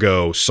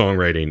ergo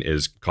songwriting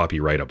is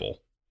copyrightable.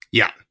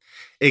 Yeah,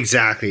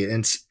 exactly.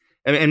 And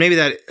maybe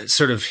that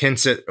sort of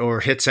hints at or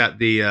hits at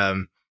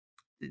the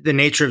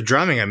nature of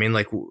drumming. I mean,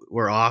 like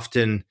we're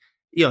often,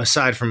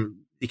 aside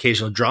from the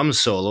occasional drum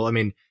solo, I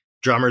mean,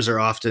 drummers are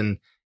often,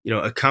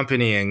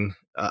 accompanying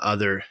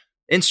other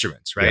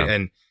instruments, right?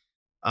 Yeah.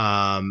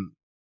 And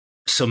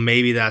so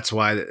maybe that's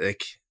why,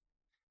 like,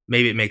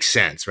 maybe it makes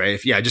sense, right?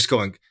 If just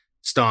going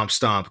stomp,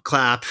 stomp,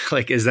 clap,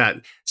 like, is that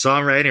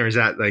songwriting, or is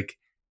that like,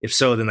 if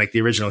so, then like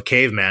the original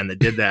caveman that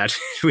did that,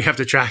 we have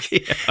to track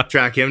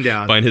him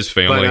down, find his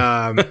family.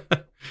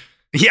 But,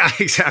 yeah,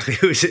 exactly.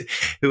 Who is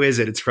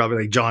it? It's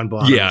probably like John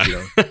Bottom. Yeah,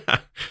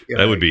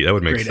 that would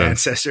make great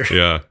sense. Ancestor.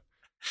 Yeah,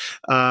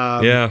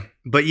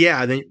 But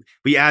then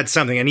we add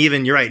something, and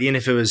even you're right. Even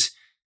if it was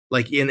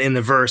like in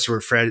the verse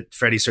where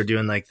Freddie started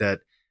doing like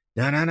that,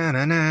 na na na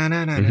na na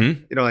na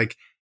na, like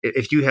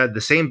if you had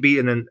the same beat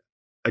and then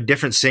a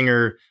different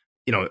singer,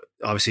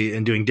 obviously,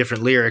 and doing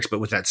different lyrics, but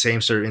with that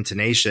same sort of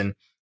intonation.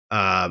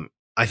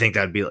 I think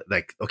that'd be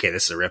like, okay,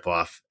 this is a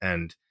ripoff,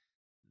 and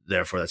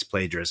therefore that's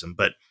plagiarism.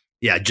 But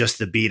yeah, just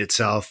the beat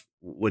itself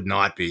would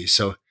not be.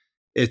 So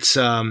it's,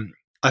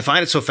 I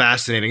find it so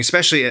fascinating,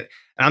 especially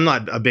I'm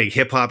not a big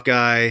hip hop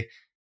guy.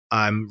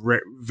 I'm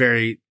not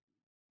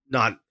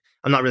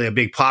really a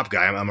big pop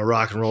guy. I'm a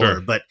rock and roller,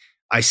 but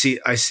I see,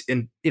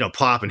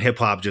 pop and hip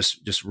hop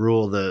just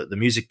rule the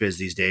music biz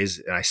these days.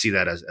 And I see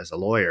that as a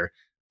lawyer,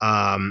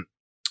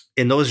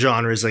 in those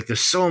genres, like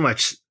there's so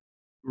much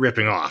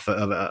ripping off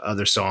of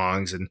other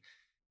songs, and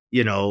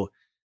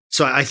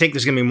So I think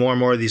there's going to be more and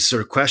more of these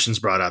sort of questions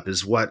brought up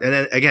is what, and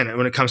then again,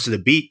 when it comes to the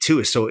beat too,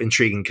 is so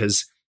intriguing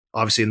because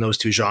obviously in those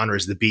two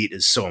genres, the beat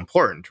is so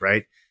important,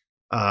 right?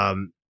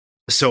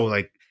 So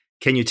like,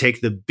 can you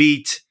take the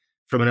beat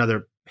from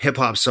another hip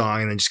hop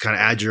song and then just kind of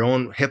add your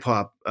own hip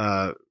hop,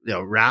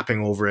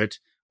 rapping over it,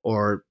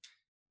 or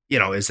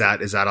is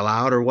that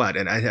allowed or what?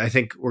 And I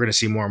think we're going to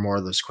see more and more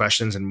of those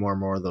questions and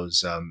more of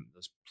those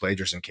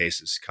plagiarism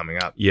cases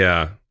coming up.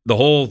 Yeah. The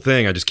whole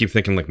thing, I just keep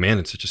thinking like, man,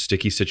 it's such a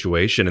sticky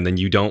situation. And then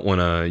you don't want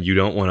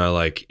to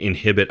like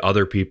inhibit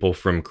other people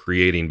from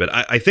creating. But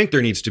I think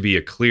there needs to be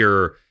a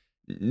clear,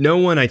 no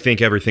one I think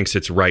ever thinks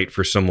it's right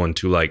for someone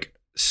to like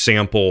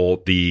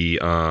sample the,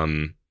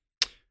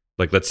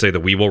 like, let's say the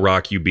We Will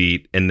Rock You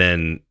beat and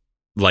then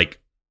like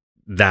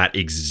that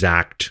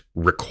exact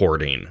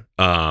recording,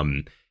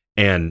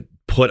 and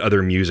put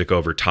other music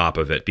over top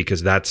of it,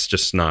 because that's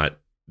just not,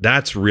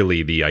 that's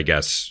really the, I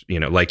guess,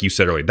 like you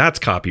said earlier, that's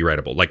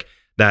copyrightable. Like,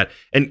 that,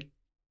 and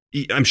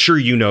I'm sure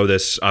you know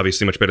this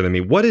obviously much better than me.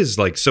 What is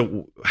like,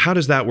 so how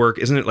does that work?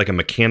 Isn't it like a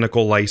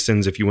mechanical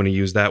license if you want to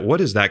use that?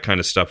 What is that kind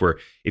of stuff where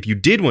if you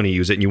did want to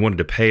use it and you wanted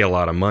to pay a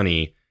lot of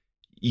money,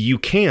 you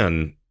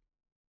can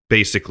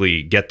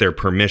basically get their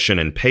permission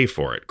and pay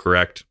for it,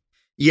 correct?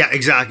 Yeah,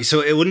 exactly.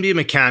 So it wouldn't be a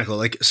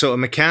mechanical, a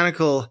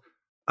mechanical,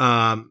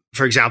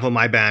 for example,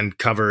 my band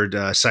covered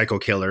Psycho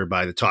Killer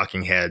by the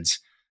Talking Heads.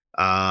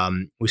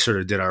 We sort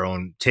of did our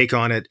own take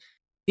on it.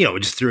 We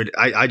just threw it.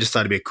 I just thought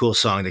it'd be a cool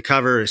song to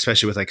cover,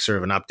 especially with like sort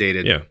of an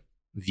updated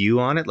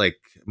view on it, like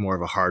more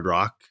of a hard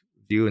rock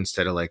view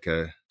instead of like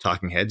a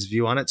Talking Heads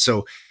view on it.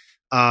 So,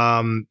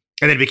 and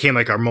then it became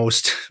like our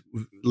most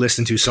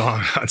listened to song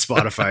on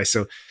Spotify.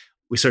 So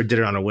we sort of did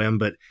it on a whim.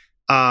 But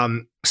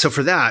so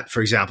for that,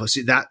 for example,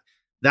 see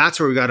that's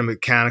where we got a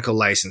mechanical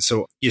license.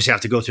 So you just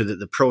have to go through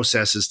the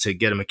processes to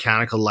get a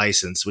mechanical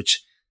license,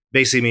 which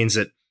basically means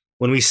that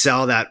when we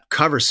sell that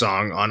cover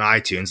song on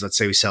iTunes, let's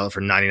say we sell it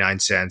for 99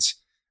 cents,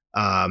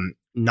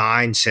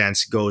 9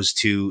 cents goes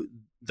to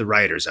the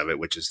writers of it,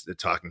 which is the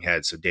Talking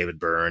Heads. So David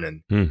Byrne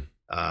and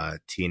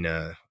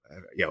Tina,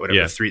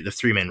 the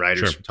three main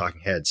writers from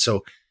Talking Heads.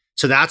 So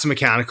that's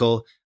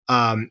mechanical.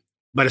 But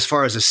as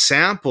far as a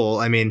sample,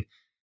 I mean,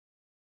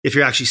 if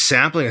you're actually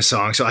sampling a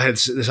song, so I had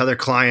this other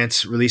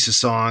client release a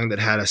song that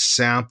had a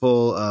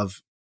sample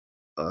of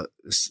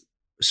this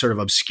sort of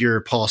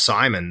obscure Paul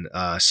Simon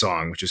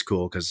song, which is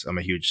cool because I'm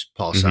a huge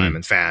Paul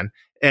Simon fan.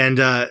 And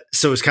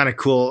so it was kind of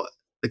cool.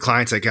 The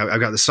client's like, I've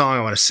got the song.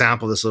 I want to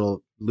sample this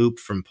little loop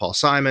from Paul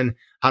Simon.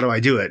 How do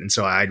I do it? And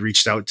so I'd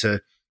reached out to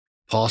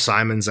Paul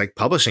Simon's like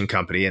publishing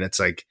company, and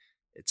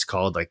it's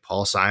called like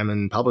Paul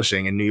Simon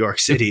Publishing in New York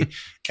City.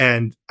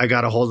 And I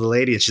got a hold of the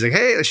lady, and she's like,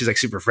 hey, she's like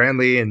super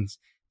friendly. And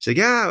she's like,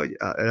 yeah.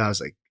 And I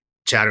was like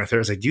chatting with her. I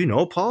was like, do you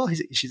know Paul?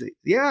 She's like,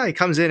 yeah, he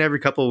comes in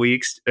every couple of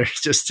weeks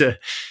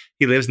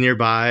he lives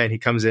nearby, and he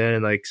comes in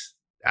and like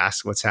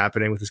asks what's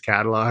happening with his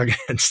catalog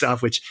and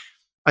stuff, which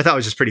I thought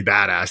was just pretty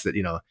badass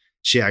that,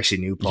 she actually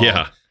knew Paul.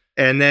 Yeah.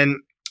 And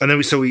then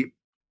we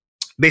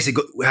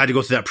basically had to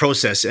go through that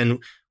process.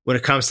 And when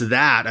it comes to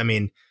that, I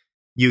mean,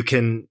 you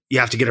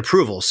have to get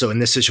approval. So in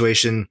this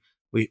situation,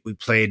 we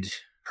played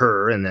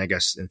her, and I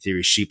guess in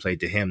theory, she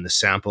played to him the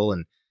sample.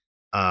 And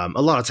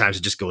a lot of times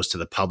it just goes to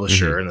the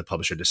publisher, and the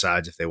publisher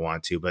decides if they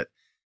want to, but,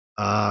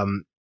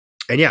 and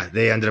yeah,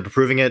 they ended up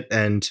approving it.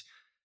 And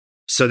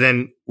so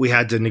then we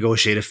had to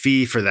negotiate a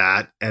fee for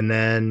that. And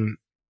then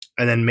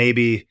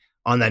maybe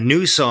on that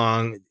new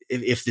song,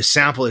 if the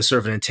sample is sort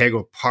of an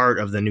integral part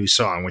of the new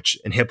song, which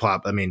in hip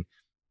hop, I mean,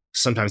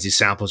 sometimes these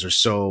samples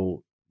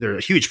they're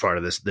a huge part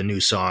of the new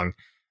song,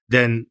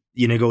 then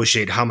you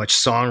negotiate how much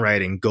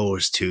songwriting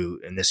goes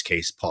to, in this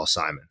case, Paul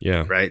Simon.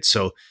 Yeah. Right.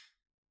 So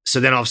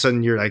then all of a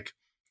sudden you're like,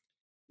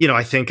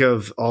 I think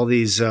of all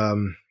these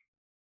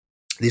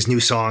new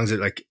songs that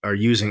like are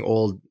using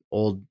old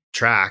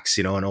tracks,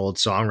 and old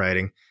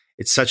songwriting.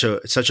 It's such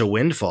a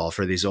windfall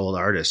for these old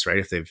artists, right?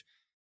 If they've,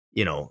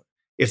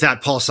 if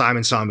that Paul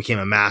Simon song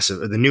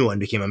the new one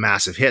became a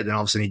massive hit, then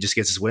all of a sudden he just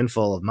gets this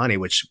windfall of money,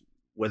 which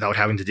without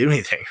having to do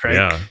anything, right?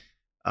 Yeah,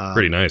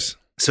 pretty nice.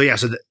 So yeah,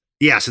 so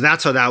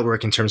that's how that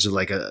works in terms of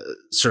like a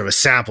sort of a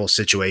sample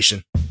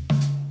situation.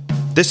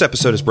 This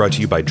episode is brought to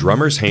you by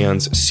Drummer's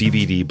Hands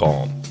CBD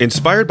Balm.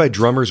 Inspired by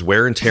drummers'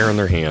 wear and tear on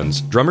their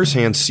hands, Drummer's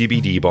Hands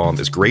CBD Balm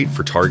is great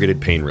for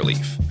targeted pain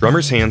relief.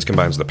 Drummer's Hands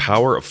combines the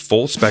power of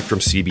full-spectrum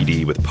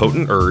CBD with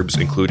potent herbs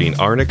including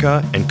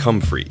arnica and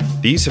comfrey.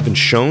 These have been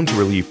shown to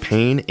relieve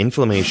pain,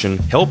 inflammation,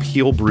 help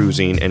heal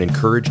bruising, and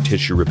encourage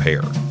tissue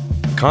repair.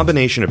 The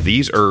combination of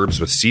these herbs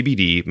with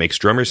CBD makes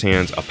Drummer's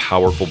Hands a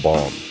powerful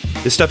balm.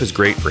 This stuff is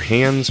great for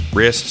hands,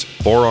 wrists,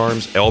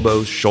 forearms,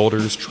 elbows,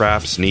 shoulders,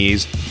 traps,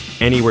 knees,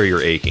 anywhere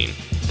you're aching.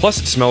 Plus,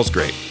 it smells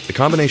great. The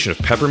combination of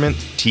peppermint,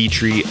 tea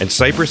tree, and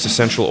cypress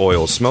essential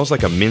oils smells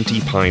like a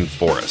minty pine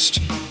forest.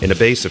 In a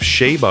base of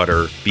shea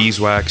butter,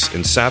 beeswax,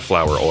 and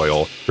safflower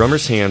oil,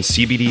 Drummer's Hands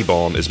CBD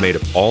Balm is made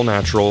of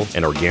all-natural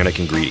and organic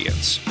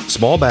ingredients.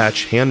 Small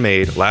batch,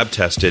 handmade,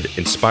 lab-tested,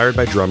 inspired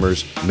by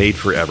drummers, made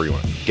for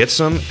everyone. Get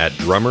some at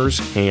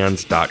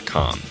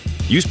drummershands.com.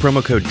 Use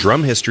promo code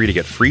DRUMHISTORY to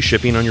get free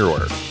shipping on your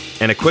order.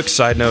 And a quick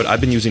side note, I've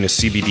been using a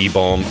CBD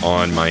balm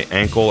on my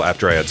ankle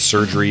after I had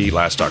surgery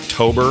last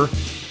October.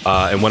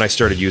 And when I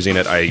started using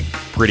it, I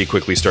pretty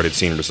quickly started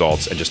seeing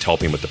results and just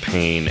helping with the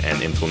pain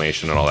and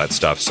inflammation and all that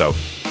stuff. So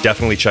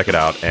definitely check it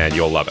out and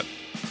you'll love it.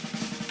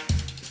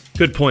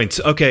 Good points.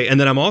 Okay, and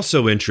then I'm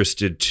also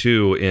interested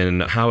too in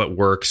how it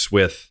works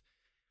with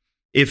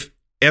if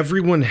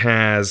everyone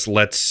has,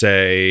 let's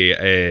say,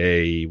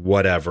 a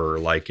whatever,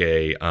 like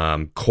a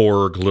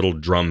Korg little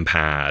drum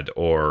pad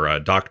or a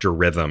Dr.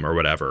 Rhythm or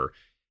whatever,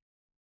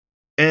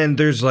 and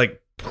there's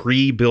like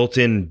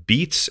pre-built-in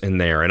beats in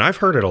there, and I've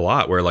heard it a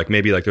lot where like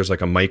maybe like there's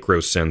like a micro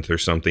synth or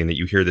something that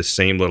you hear the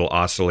same little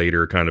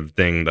oscillator kind of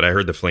thing that I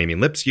heard the Flaming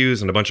Lips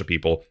use and a bunch of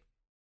people,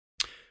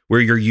 where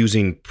you're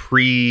using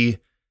pre-built,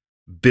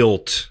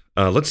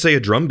 let's say a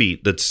drum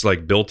beat that's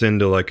like built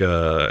into like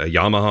a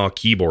Yamaha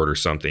keyboard or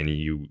something.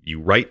 You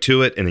write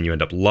to it and then you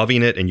end up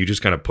loving it and you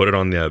just kind of put it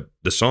on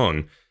the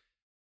song.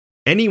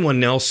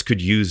 Anyone else could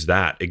use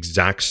that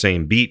exact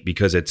same beat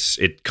because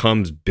it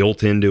comes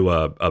built into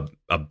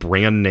a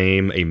brand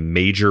name, a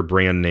major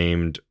brand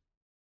named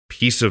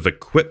piece of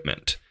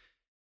equipment,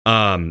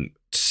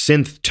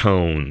 synth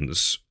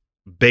tones,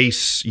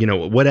 bass,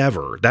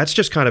 whatever. That's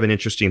just kind of an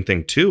interesting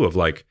thing too, of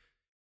like,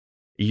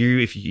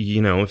 if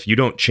you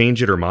don't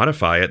change it or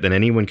modify it, then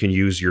anyone can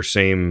use your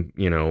same,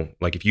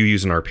 like if you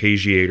use an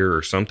arpeggiator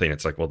or something,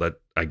 it's like, well, that,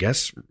 I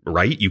guess,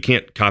 right? You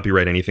can't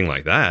copyright anything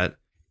like that.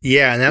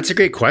 Yeah. And that's a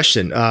great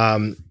question.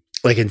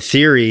 Like in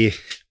theory,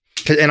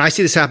 and I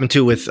see this happen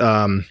too with,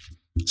 so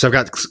I've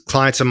got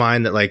clients of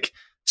mine that like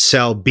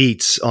sell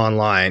beats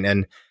online,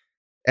 and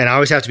I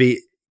always have to be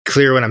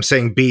clear when I'm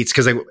saying beats,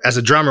 because as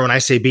a drummer, when I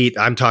say beat,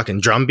 I'm talking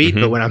drum beat.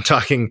 But when I'm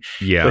talking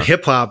with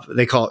hip hop,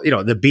 they call,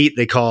 the beat,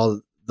 they call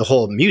the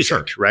whole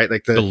music, right?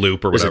 Like the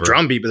loop or whatever. There's a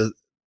drum beat, but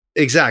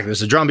exactly.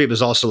 There's a drum beat, but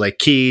there's also like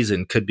keys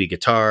and could be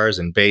guitars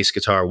and bass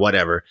guitar,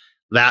 whatever.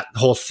 That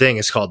whole thing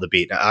is called the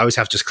beat. I always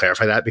have to just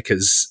clarify that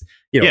because,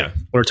 when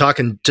we're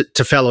talking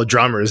to fellow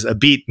drummers, a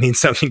beat means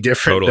something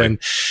different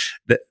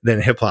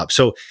than hip hop.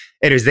 So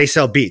anyways, they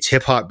sell beats,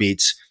 hip hop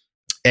beats.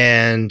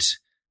 And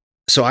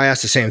so I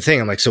asked the same thing.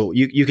 I'm like, so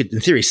you could in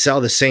theory sell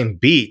the same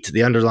beat,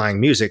 the underlying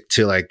music,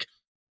 to like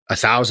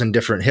 1,000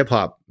 different hip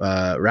hop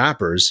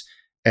rappers.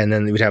 And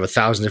then we'd have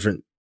 1,000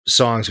 different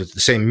songs with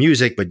the same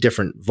music, but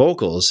different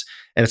vocals.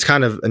 And it's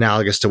kind of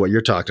analogous to what you're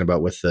talking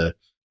about with the,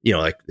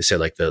 like they said,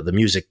 like the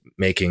music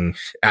making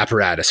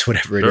apparatus,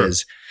 whatever it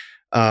is.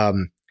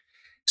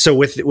 So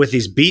with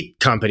these beat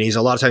companies,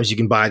 a lot of times you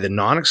can buy the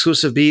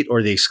non-exclusive beat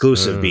or the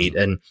exclusive beat.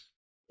 And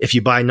if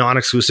you buy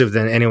non-exclusive,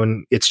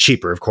 then it's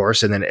cheaper, of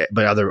course. And then,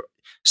 but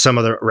some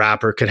other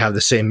rapper could have the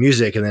same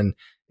music, and then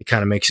it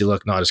kind of makes you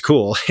look not as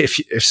cool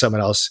if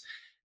someone else,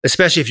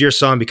 especially if your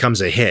song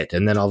becomes a hit,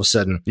 and then all of a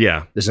sudden,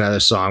 there's another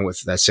song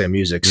with that same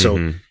music. So,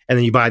 and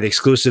then you buy the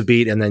exclusive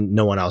beat, and then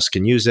no one else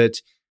can use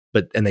it,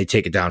 and they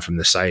take it down from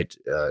the site,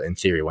 in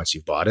theory, once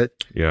you've bought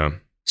it. Yeah.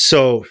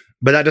 So,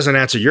 but that doesn't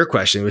answer your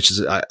question, which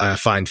is, I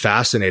find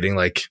fascinating.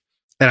 Like,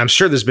 and I'm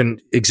sure there's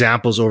been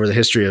examples over the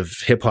history of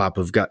hip hop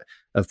of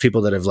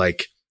people that have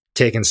like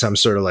taken some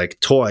sort of like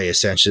toy,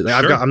 essentially.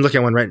 Like I'm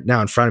looking at one right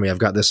now in front of me. I've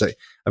got this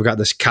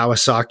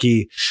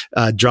Kawasaki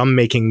drum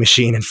making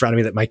machine in front of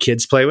me that my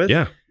kids play with.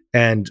 Yeah.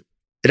 And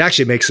it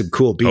actually makes some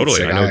cool beats.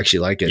 Totally. Like, I actually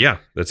like it. Yeah.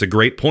 That's a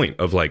great point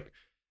of like,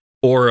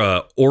 or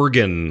a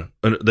organ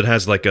that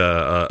has like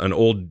an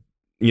old,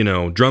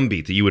 drum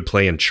beat that you would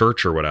play in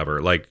church or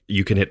whatever. Like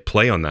you can hit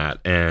play on that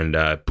and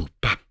boop,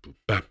 bop, boop,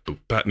 bop, boop,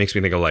 bop. Makes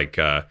me think of like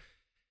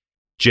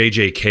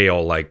JJ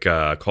Cale, like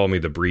Call Me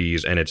the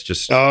Breeze. And it's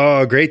just,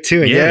 great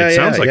tune. Yeah. It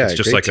sounds like it's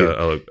just like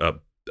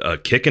a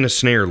kick and a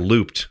snare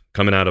looped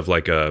coming out of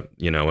like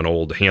an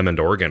old Hammond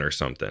organ or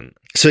something.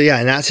 So yeah,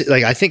 and that's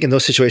like, I think in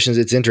those situations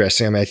it's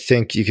interesting. I mean, I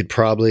think you could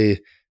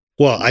probably,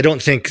 I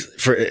don't think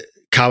for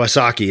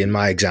Kawasaki, in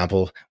my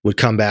example, would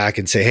come back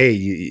and say,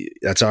 "Hey,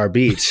 that's our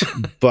beat,"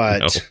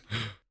 but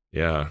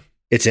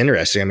it's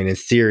interesting. I mean, in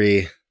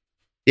theory,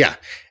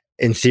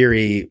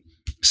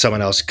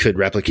 someone else could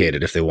replicate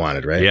it if they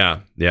wanted, right?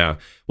 Yeah.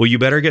 Well, you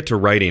better get to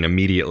writing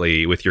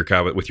immediately with your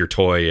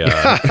toy.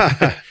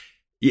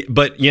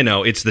 But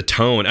it's the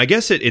tone. I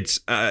guess it's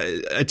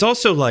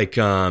also like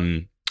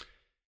everyone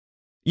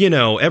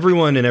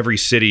in every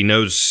city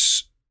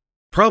knows,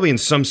 probably in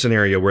some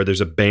scenario where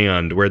there's a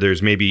band where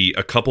there's maybe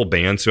a couple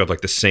bands who have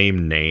like the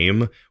same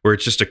name, where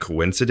it's just a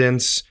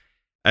coincidence.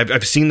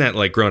 I've seen that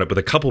like growing up with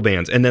a couple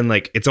bands, and then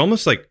like it's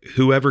almost like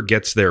whoever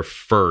gets there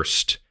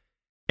first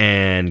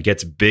and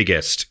gets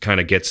biggest kind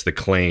of gets the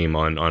claim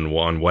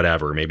on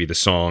whatever, maybe the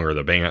song or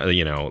the band,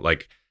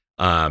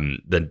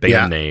 the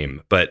band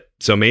name. But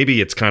so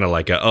maybe it's kind of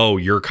like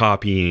you're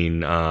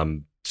copying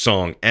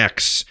song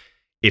X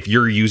if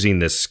you're using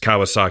this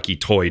Kawasaki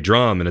toy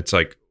drum, and it's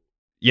like,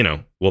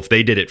 well, if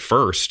they did it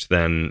first,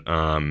 then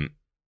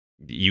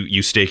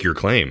you stake your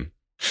claim.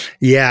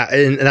 Yeah,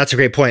 and that's a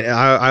great point.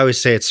 I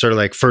always say it's sort of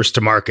like first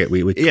to market.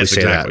 We say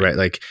exactly that, right?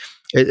 Like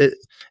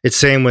it's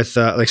same with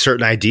like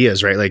certain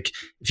ideas, right? Like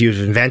if you've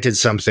invented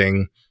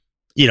something,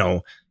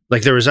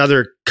 like there was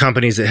other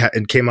companies that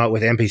came out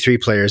with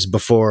MP3 players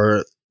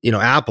before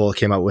Apple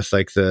came out with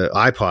like the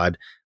iPod,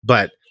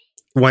 but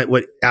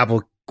what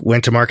Apple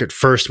went to market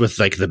first with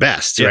like the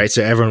best, right?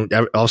 So everyone,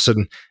 all of a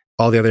sudden,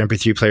 all the other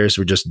MP3 players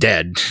were just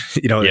dead,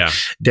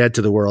 dead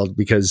to the world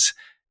because,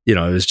 it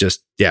was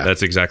just,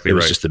 that's exactly right.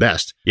 It was just the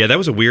best. Yeah. That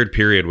was a weird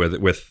period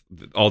with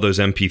all those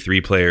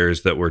MP3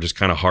 players that were just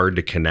kind of hard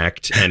to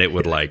connect, and it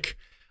would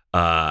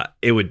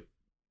it would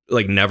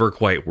like never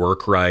quite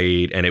work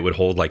right. And it would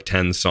hold like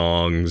 10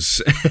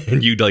 songs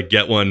and you'd like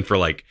get one for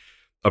like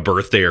a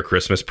birthday or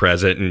Christmas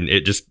present, and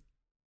it just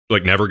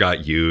like never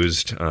got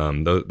used.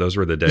 Those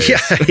were the days.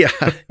 Yeah.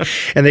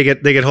 And they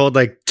could hold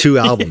like 2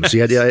 albums.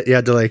 You had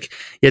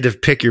to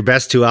pick your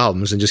best 2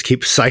 albums and just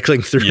keep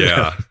cycling through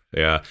them.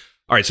 Yeah.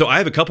 All right. So I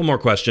have a couple more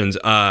questions.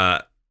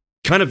 Kind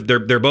of,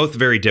 they're both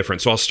very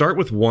different. So I'll start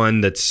with one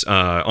that's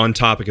on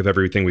topic of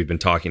everything we've been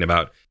talking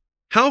about.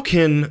 How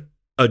can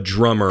a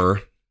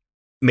drummer,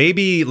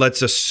 maybe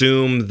let's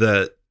assume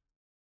that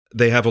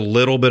they have a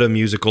little bit of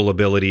musical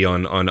ability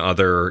on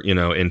other,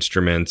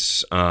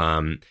 instruments.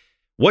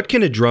 What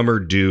can a drummer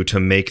do to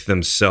make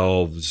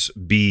themselves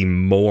be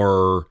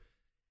more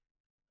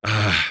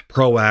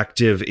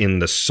proactive in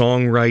the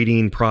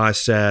songwriting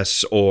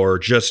process, or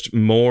just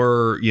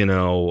more,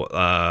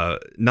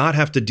 not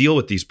have to deal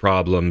with these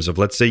problems of,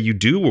 let's say you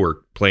do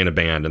work playing a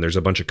band and there's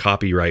a bunch of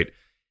copyright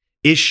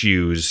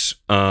issues,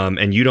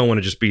 and you don't want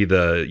to just be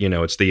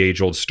it's the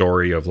age old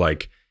story of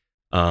like,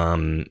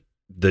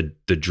 the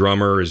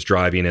drummer is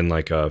driving in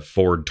like a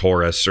Ford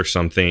Taurus or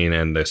something,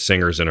 and the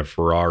singer's in a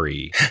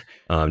Ferrari.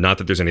 Not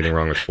that there's anything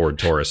wrong with Ford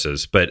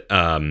Tauruses, but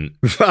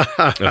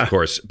of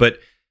course. But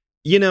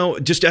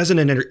just as an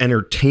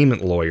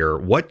entertainment lawyer,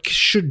 what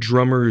should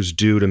drummers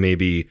do to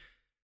maybe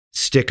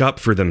stick up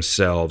for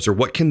themselves, or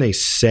what can they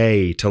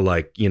say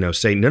to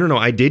say, no,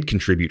 I did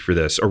contribute for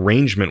this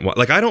arrangement.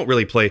 Like, I don't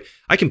really play.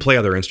 I can play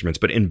other instruments,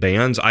 but in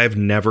bands, I've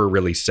never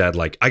really said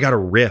like I got a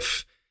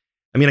riff.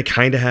 I mean, I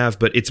kind of have,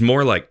 but it's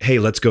more like, hey,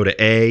 let's go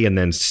to A and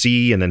then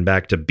C and then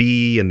back to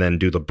B and then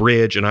do the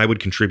bridge. And I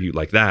would contribute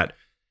like that.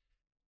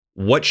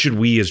 What should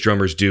we as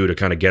drummers do to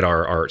kind of get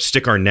our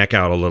stick our neck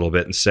out a little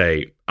bit and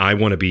say, I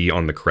want to be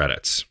on the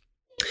credits?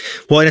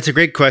 Well, and it's a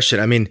great question.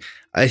 I mean,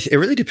 it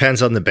really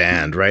depends on the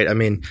band, right? I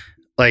mean,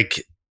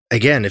 like,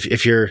 again,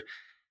 if you're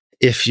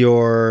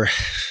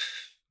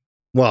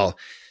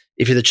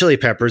the Chili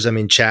Peppers, I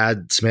mean,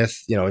 Chad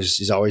Smith,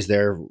 he's always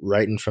there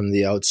writing from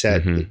the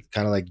outset, kind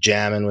of like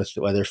jamming with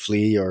whether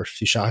Flea or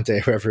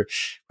Fushante,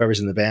 whoever's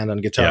in the band on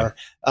guitar.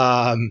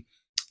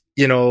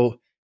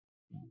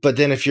 But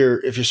then if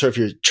you're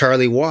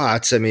Charlie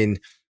Watts, I mean,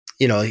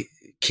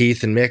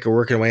 Keith and Mick are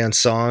working away on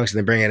songs and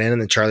they bring it in,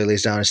 and then Charlie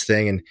lays down his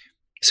thing. And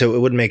so it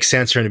wouldn't make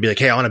sense for him to be like,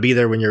 hey, I want to be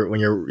there when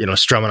you're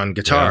strumming on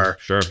guitar.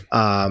 Yeah,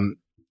 sure.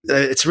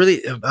 It's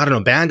really, I don't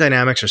know, band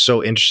dynamics are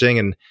so interesting.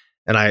 And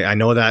I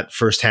know that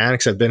firsthand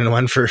because I've been in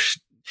one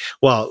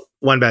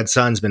One Bad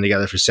Son's been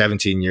together for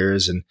 17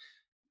 years, and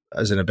I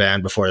was in a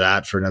band before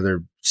that for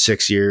another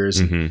 6 years.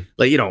 And,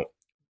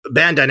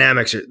 band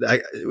dynamics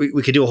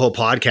we could do a whole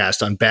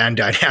podcast on band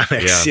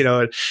dynamics,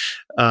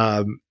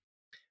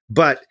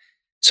 but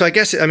so I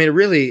guess, I mean,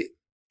 really,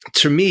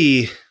 to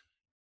me,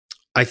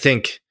 I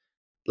think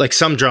like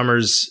some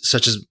drummers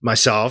such as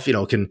myself,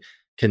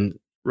 can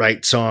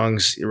write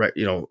songs,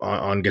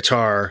 on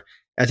guitar.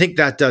 I think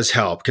that does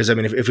help because, I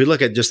mean, if we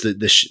look at just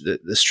the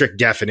strict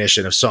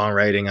definition of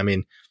songwriting, I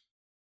mean,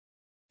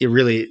 it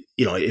really,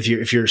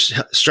 if you're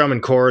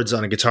strumming chords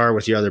on a guitar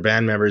with your other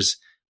band members,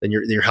 then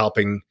you're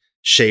helping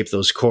shape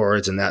those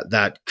chords, and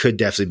that could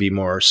definitely be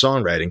more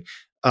songwriting.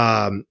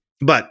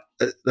 But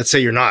let's say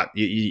you're not,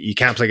 you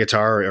can't play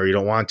guitar, or you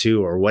don't want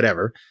to, or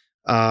whatever.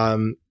 I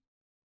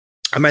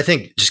mean, I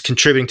think just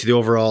contributing to the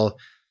overall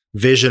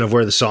vision of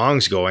where the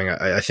song's going,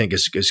 I think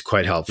is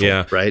quite helpful.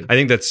 Yeah. Right. I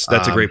think that's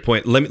a great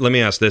point. Let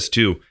me ask this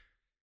too.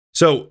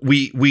 So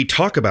we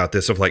talk about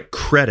this of like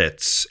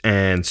credits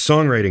and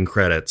songwriting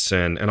credits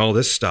and all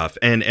this stuff.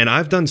 And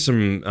I've done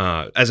some,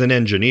 as an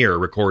engineer,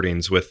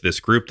 recordings with this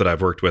group that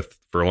I've worked with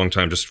for a long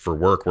time, just for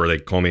work, where they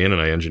call me in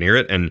and I engineer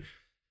it.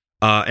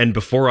 And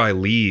before I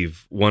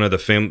leave, one of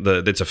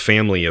it's a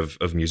family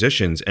of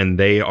musicians, and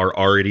they are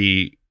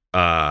already,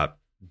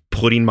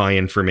 putting my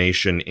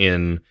information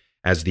in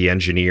as the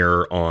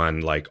engineer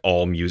on like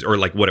all music, or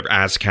like whatever,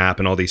 ASCAP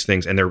and all these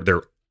things. And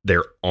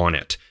they're on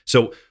it.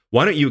 So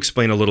why don't you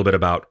explain a little bit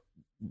about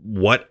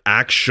what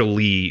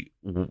actually,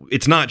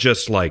 it's not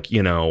just like,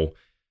 your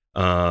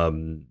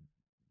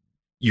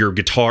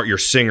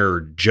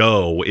singer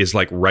Joe is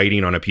like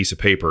writing on a piece of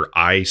paper,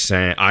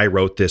 I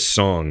wrote this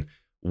song.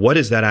 What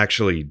does that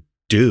actually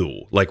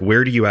do? Like,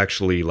 where do you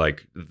actually,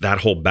 like, that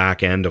whole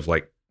back end of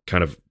like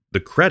kind of the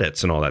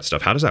credits and all that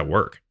stuff? How does that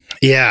work?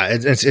 Yeah,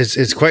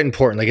 it's quite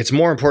important. Like, it's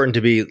more important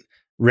to be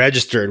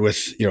registered with,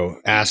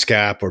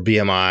 ASCAP or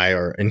BMI,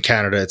 or in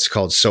Canada, it's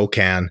called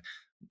SOCAN.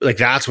 Like,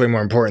 that's way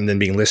more important than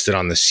being listed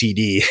on the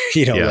CD,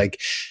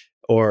 like,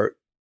 or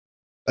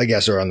I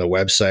guess, or on the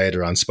website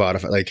or on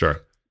Spotify, like,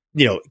 sure.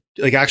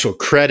 Like actual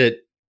credit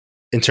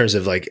in terms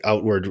of like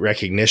outward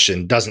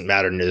recognition doesn't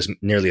matter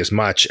nearly as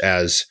much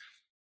as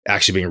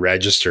actually being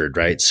registered.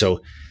 Right.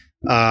 So,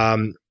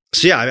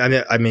 So yeah,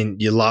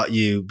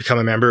 you become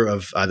a member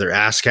of either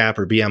ASCAP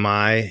or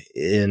BMI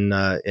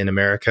in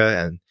America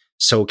and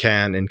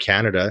SOCAN in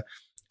Canada,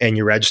 and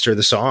you register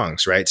the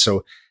songs, right?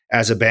 So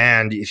as a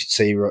band, if you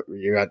say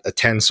you're at a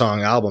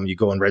 10-song album, you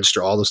go and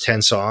register all those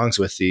 10 songs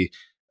with the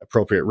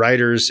appropriate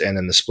writers and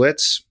then the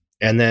splits.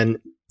 And then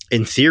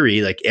in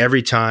theory, like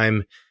every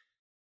time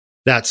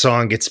that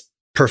song gets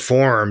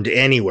performed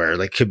anywhere,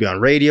 like it could be on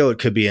radio, it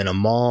could be in a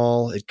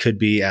mall, it could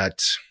be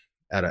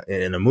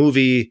in a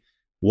movie,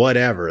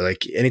 whatever.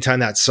 Like anytime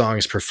that song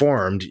is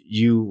performed,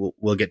 you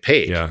will get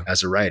paid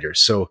as a writer.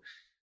 So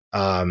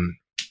I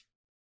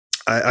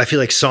feel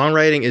like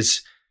songwriting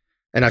is,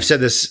 and I've said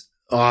this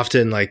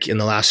often, like in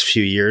the last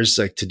few years,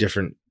 like to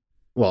different,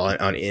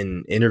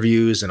 in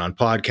interviews and on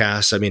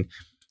podcasts. I mean,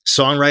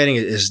 songwriting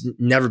has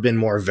never been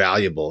more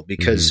valuable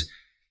because,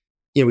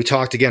 we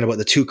talked again about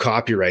the two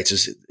copyrights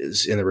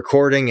is in the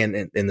recording and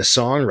in the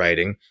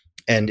songwriting.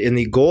 And in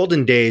the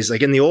golden days,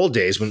 like in the old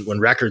days when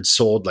records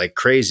sold like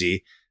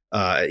crazy,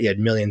 you had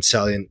million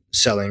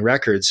selling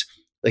records,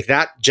 like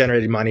that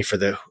generated money for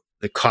the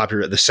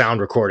copyright, the sound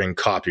recording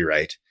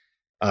copyright.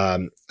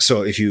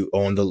 So if you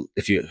own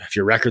if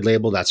your record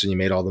label, that's when you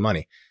made all the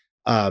money.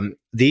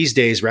 These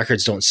days,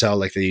 records don't sell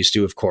like they used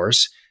to, of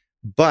course,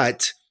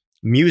 but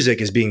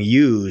music is being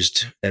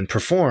used and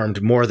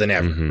performed more than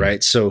ever,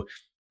 right? So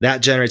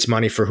that generates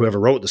money for whoever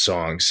wrote the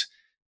songs.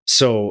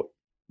 So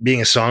being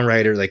a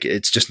songwriter, like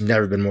it's just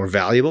never been more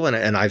valuable.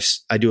 And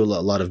I do a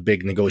lot of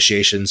big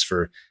negotiations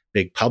for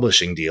big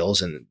publishing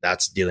deals, and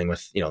that's dealing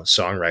with,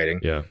 songwriting.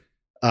 Yeah.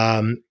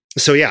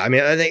 So yeah, I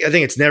mean, I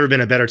think it's never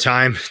been a better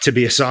time to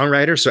be a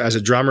songwriter. So as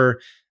a drummer,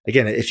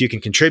 again, if you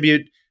can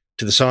contribute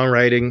to the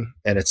songwriting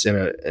and it's in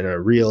a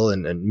real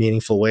and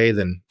meaningful way,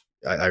 then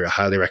I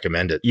highly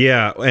recommend it.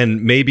 Yeah,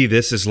 and maybe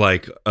this is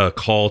like a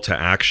call to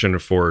action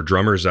for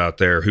drummers out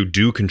there who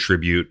do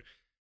contribute,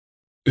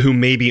 who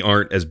maybe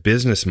aren't as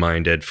business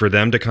minded, for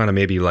them to kind of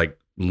maybe like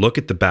look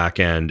at the back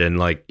end and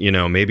like,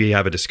 maybe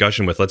have a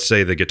discussion with, let's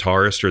say the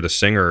guitarist or the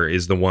singer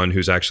is the one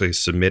who's actually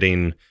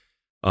submitting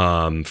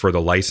for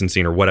the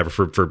licensing or whatever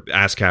for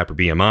ASCAP or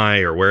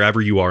BMI or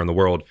wherever you are in the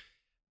world,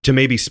 to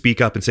maybe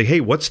speak up and say, hey,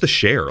 what's the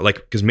share? Like,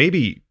 because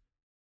maybe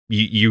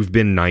you've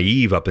been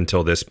naive up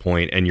until this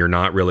point and you're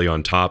not really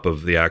on top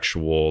of the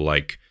actual,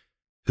 like,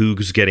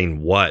 who's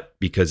getting what,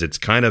 because it's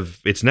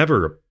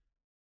never,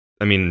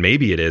 I mean,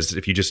 maybe it is.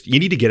 If you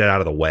need to get it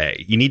out of the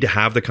way. You need to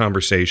have the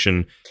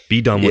conversation,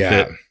 be done with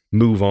it,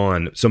 move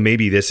on. So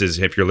maybe this is,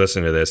 if you're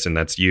listening to this and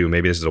that's you,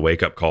 maybe this is a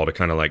wake up call to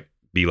kind of like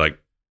be like,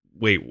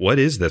 wait, what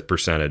is this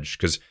percentage?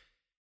 Because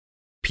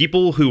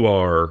people who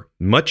are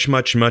much,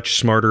 much, much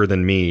smarter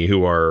than me,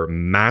 who are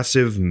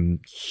massive,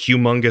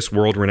 humongous,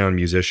 world-renowned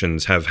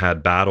musicians, have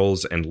had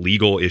battles and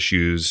legal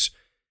issues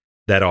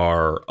that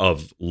are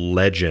of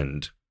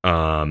legend.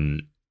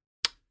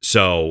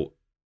 So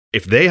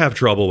if they have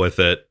trouble with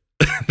it,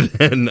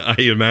 then I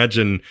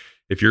imagine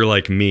if you're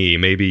like me,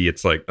 maybe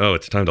it's like, oh,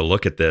 it's time to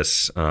look at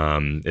this.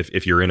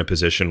 If you're in a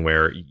position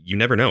where you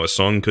never know, a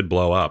song could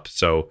blow up.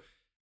 So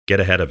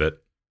get ahead of it.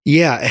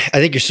 Yeah,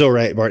 I think you're so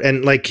right, Bart.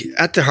 And like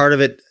at the heart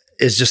of it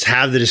is just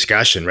have the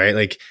discussion, right?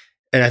 Like,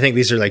 and I think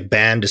these are like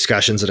band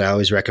discussions that I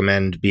always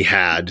recommend be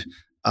had.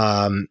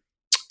 And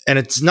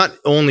it's not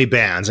only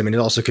bands. I mean, it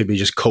also could be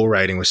just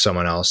co-writing with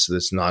someone else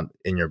that's not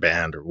in your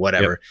band or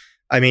whatever. Yep.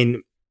 I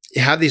mean,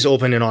 have these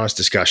open and honest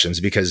discussions,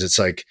 because it's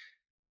like,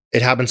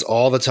 it happens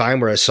all the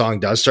time where a song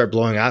does start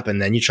blowing up and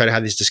then you try to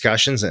have these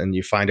discussions and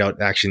you find out,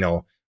 actually,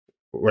 no,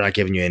 we're not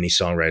giving you any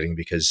songwriting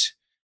because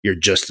you're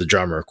just the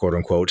drummer, quote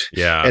unquote.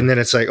 Yeah. And then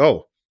it's like,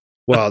 oh,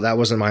 well, that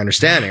wasn't my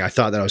understanding. I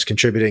thought that I was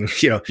contributing,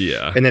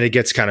 Yeah. And then it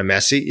gets kind of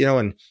messy,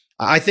 and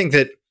I think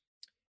that,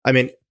 I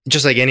mean,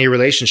 just like any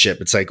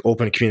relationship, it's like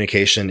open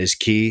communication is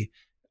key.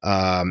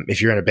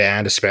 If you're in a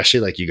band, especially,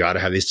 like you got to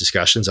have these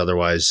discussions.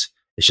 Otherwise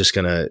it's just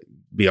going to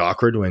be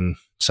awkward when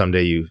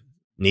someday you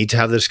need to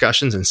have the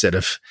discussions instead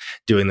of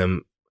doing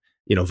them,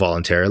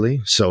 voluntarily.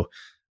 So,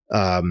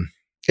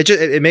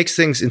 it makes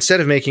things,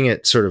 instead of making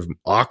it sort of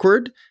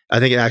awkward, I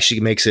think it actually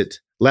makes it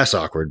less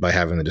awkward by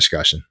having the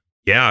discussion.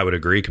 Yeah, I would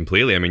agree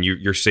completely. I mean,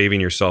 you're saving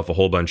yourself a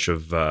whole bunch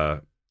of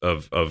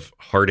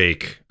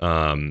heartache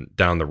down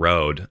the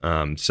road.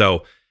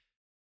 So,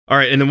 all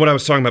right. And then what I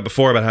was talking about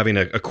before about having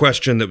a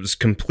question that was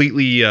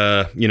completely,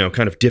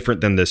 kind of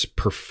different than this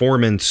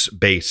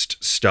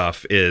performance-based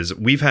stuff is,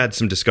 we've had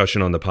some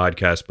discussion on the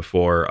podcast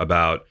before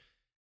about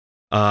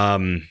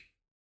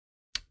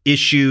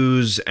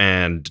issues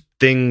and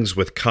things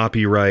with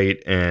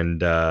copyright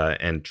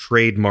and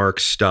trademark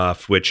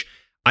stuff, which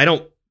I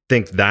don't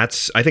think I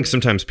think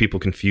sometimes people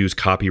confuse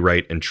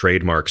copyright and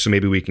trademark. So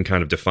maybe we can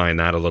kind of define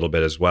that a little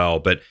bit as well.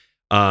 But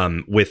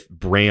with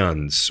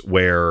brands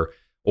or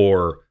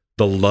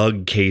the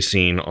lug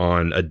casing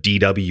on a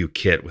DW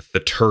kit with the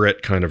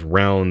turret kind of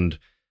round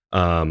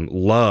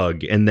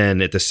lug, and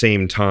then at the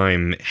same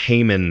time,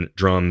 Heyman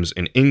drums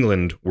in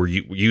England were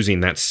using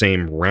that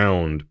same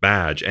round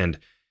badge. And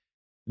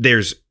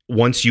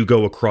once you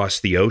go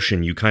across the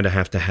ocean, you kind of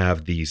have to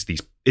have these,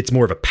 it's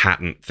more of a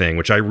patent thing,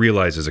 which I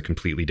realize is a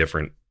completely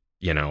different,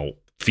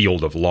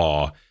 field of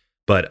law.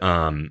 But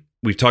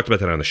we've talked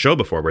about that on the show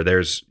before, where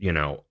there's,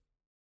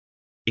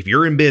 if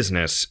you're in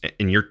business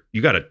and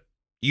you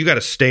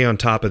gotta stay on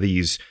top of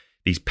these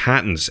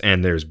patents,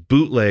 and there's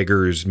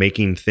bootleggers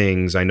making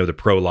things. I know the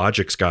Pro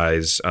Logics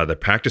guys, the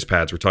practice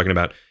pads, were talking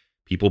about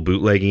people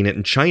bootlegging it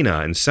in China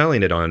and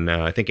selling it on,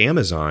 I think,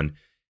 Amazon.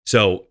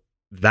 So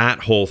that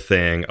whole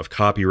thing of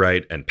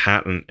copyright and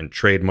patent and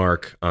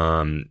trademark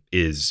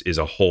is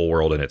a whole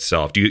world in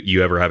itself. Do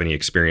you ever have any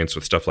experience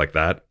with stuff like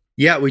that?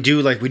 Yeah, we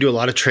do. Like, we do a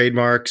lot of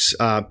trademarks,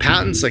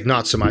 patents, like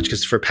not so much,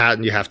 because for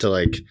patent you have to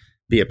like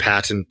be a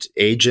patent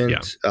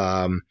agent.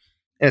 Yeah. And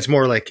it's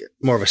more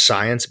of a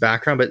science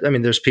background. But I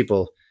mean, there's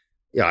people,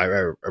 I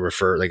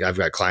refer, like, I've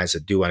got clients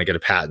that do want to get a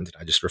patent.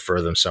 I just refer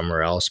them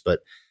somewhere else.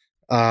 But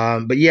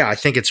yeah, I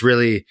think it's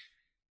really,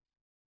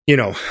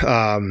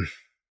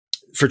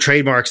 for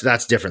trademarks,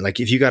 that's different. Like,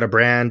 if you got a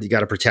brand, you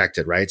got to protect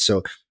it, right?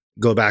 So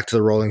go back to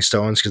the Rolling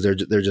Stones,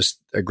 because they're just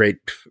a great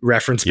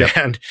reference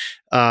band.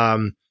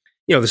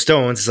 The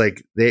Stones, it's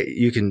like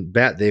you can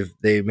bet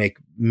they make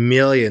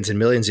millions and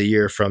millions a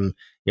year from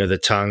the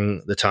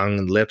tongue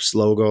and lips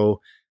logo.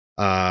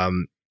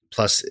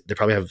 Plus, they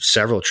probably have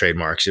several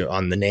trademarks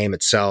on the name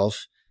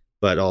itself,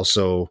 but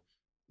also,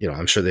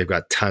 I'm sure they've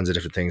got tons of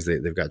different things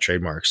they've got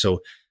trademarks. So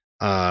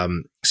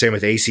same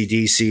with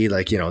AC/DC,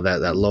 like,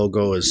 that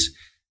logo is,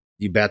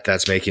 you bet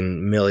that's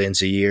making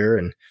millions a year.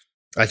 And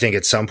I think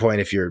at some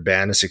point, if your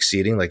band is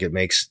succeeding, like, it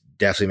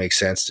definitely makes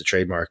sense to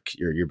trademark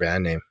your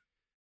band name.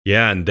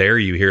 Yeah, and there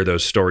you hear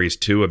those stories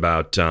too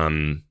about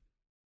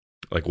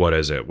like, what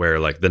is it? Where,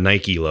 like, the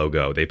Nike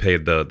logo, they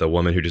paid the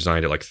woman who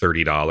designed it like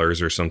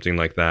 $30 or something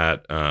like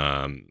that.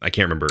 I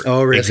can't remember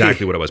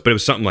exactly what it was, but it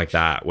was something like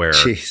that. Where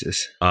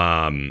Jesus,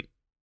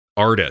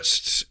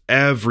 artists,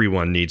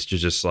 everyone needs to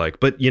just like.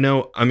 But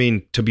I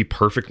mean, to be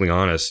perfectly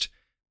honest,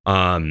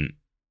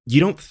 you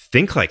don't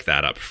think like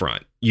that up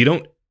front. You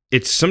don't.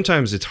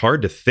 Sometimes it's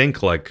hard to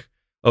think like,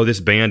 oh,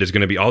 this band is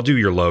going to be, I'll do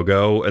your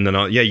logo, and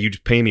then you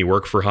pay me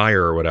work for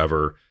hire or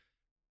whatever.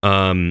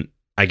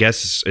 I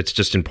guess it's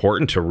just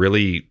important to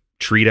really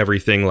treat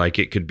everything like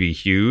it could be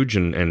huge,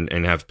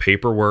 and have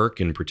paperwork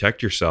and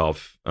protect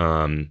yourself,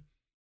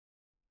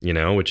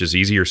 which is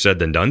easier said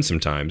than done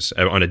sometimes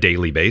on a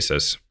daily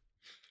basis.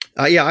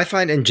 Yeah, I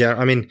find in general,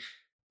 I mean,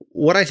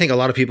 what I think a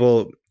lot of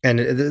people, and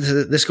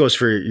this goes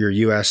for your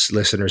US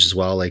listeners as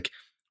well, like,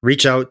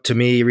 reach out to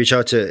me, reach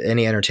out to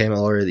any entertainment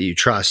lawyer that you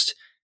trust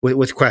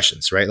with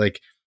questions, right?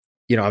 Like,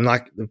 I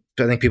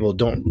think people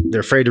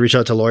they're afraid to reach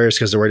out to lawyers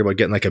because they're worried about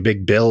getting like a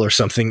big bill or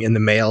something in the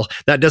mail.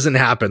 That doesn't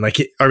happen. Like,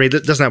 I mean,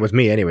 that doesn't happen with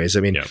me anyways. I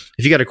mean, if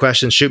you got a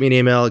question, shoot me an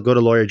email, go to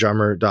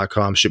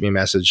lawyerdrummer.com, shoot me a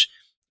message.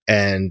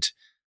 And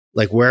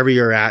like, wherever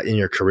you're at in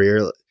your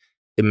career,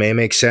 it may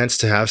make sense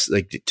to have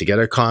to get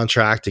a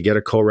contract, to get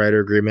a co-writer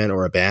agreement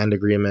or a band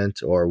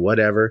agreement or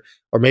whatever.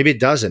 Or maybe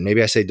it doesn't.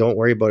 Maybe I say, don't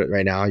worry about it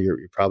right now. You're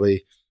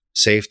probably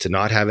safe to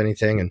not have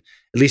anything. And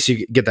at least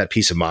you get that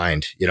peace of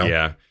mind,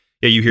 Yeah.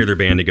 Yeah, you hear their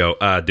band and go,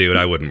 dude,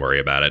 I wouldn't worry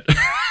about it.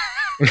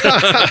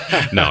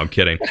 No, I'm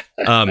kidding.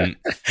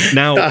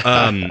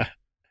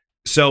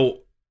 So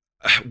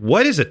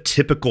what is a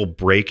typical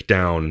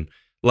breakdown?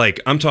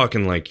 Like, I'm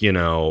talking like,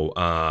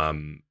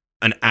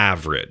 an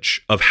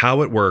average of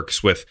how it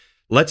works with,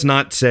 let's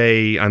not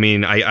say, I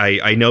mean,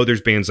 I know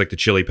there's bands like the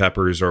Chili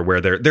Peppers, or where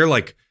they're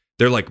like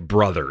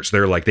brothers.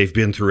 They're like, they've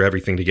been through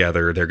everything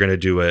together. They're going to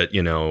do it,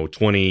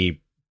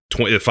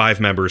 5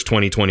 members,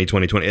 20.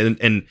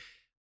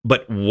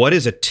 But what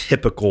is a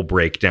typical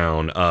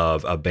breakdown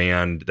of a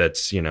band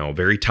that's,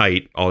 very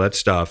tight, all that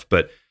stuff,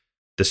 but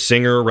the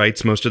singer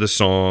writes most of the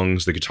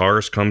songs, the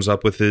guitarist comes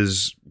up with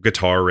his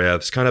guitar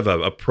riffs, kind of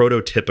a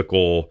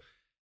prototypical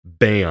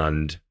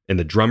band, and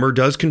the drummer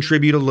does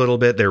contribute a little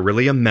bit. They're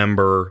really a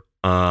member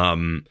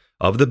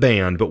of the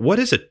band, but what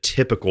is a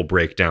typical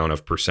breakdown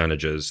of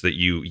percentages that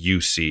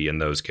you see in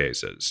those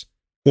cases?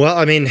 Well,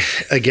 I mean,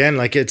 again,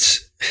 like,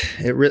 it's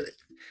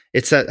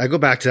that, I go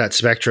back to that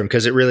spectrum,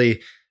 because it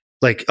really,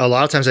 like, a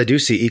lot of times I do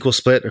see equal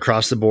split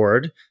across the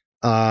board,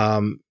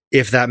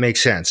 if that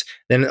makes sense.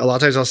 Then a lot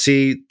of times I'll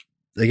see,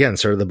 again,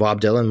 sort of the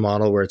Bob Dylan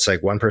model, where it's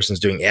like one person's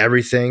doing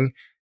everything.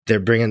 They're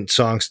bringing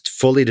songs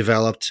fully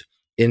developed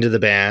into the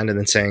band, and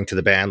then saying to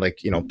the band, like,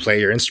 play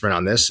your instrument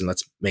on this and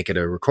let's make it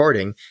a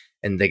recording,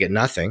 and they get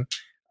nothing.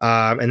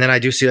 And then I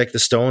do see like the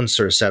Stones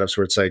sort of setups,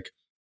 where it's like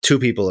two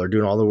people are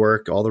doing all the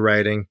work, all the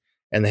writing,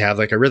 and they have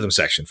like a rhythm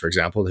section, for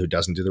example, who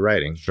doesn't do the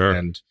writing. Sure.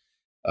 And,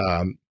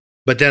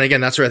 but then again,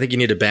 that's where I think you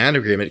need a band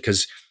agreement,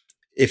 because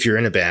if you're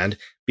in a band,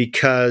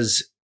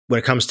 because when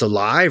it comes to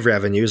live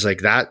revenues like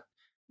that,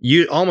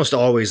 you almost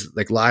always,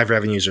 like, live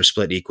revenues are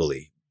split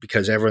equally,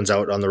 because everyone's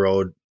out on the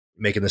road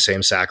making the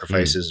same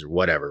sacrifices or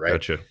whatever. Right.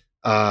 Gotcha.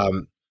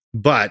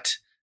 But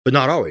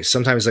not always.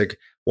 Sometimes, like,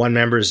 one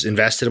member's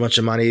invested a bunch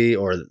of money,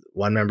 or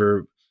one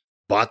member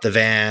bought the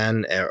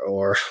van,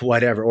 or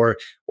whatever,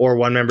 or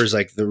one member's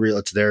like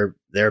it's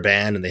their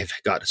band, and they've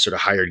got sort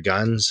of hired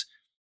guns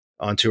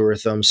on tour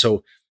with them.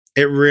 So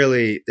it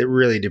really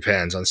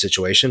depends on the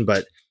situation,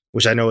 but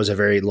which I know is a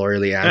very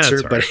lawyerly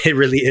answer, but it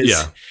really is.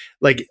 Yeah.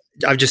 Like,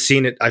 I've just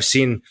seen it. I've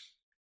seen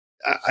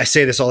I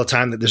say this all the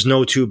time, that there's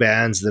no two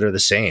bands that are the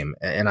same.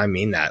 And I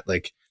mean that.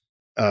 Like,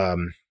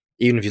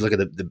 even if you look at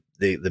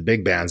the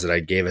big bands that I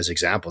gave as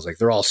examples, like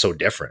they're all so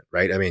different,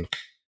 right? I mean,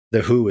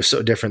 the Who is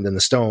so different than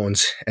the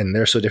Stones, and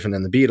they're so different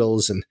than the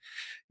Beatles, and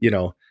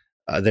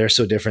they're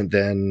so different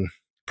than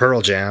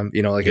Pearl Jam.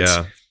 Like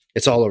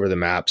it's all over the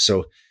map.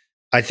 So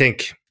I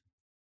think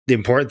the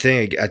important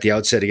thing at the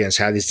outset, again, is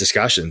have these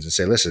discussions and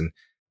say, listen,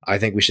 I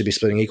think we should be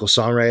splitting equal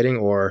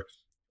songwriting,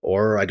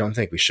 or I don't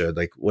think we should.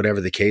 Like, whatever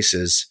the case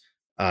is,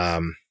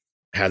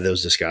 have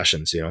those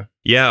discussions,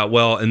 Yeah,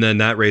 well, and then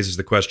that raises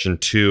the question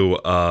too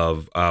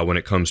of when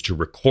it comes to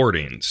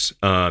recordings.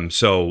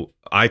 So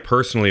I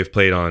personally have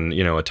played on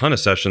a ton of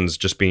sessions,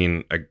 just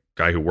being a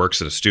guy who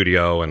works at a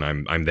studio, and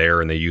I'm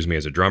there, and they use me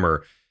as a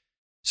drummer.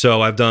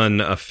 So I've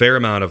done a fair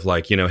amount of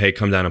like, hey,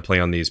 come down and play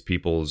on these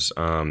people's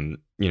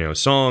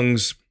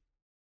songs.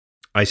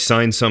 I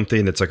signed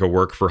something that's like a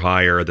work for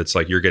hire, that's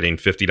like you're getting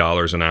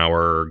 $50 an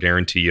hour,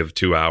 guarantee of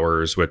 2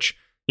 hours, which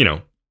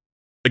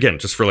again,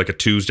 just for like a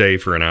Tuesday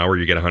for an hour,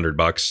 you get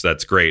 $100.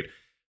 That's great.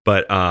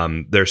 But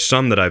there's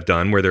some that I've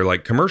done where they're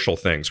like commercial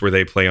things where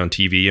they play on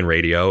TV and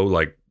radio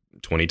like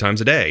 20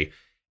 times a day.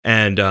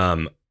 And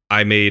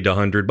I made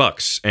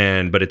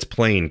 $100, but it's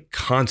playing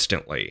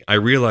constantly. I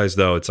realize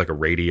though, it's like a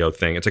radio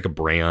thing. It's like a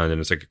brand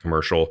and it's like a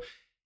commercial.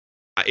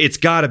 It's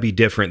got to be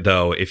different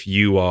though if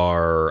you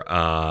are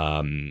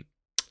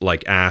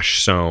like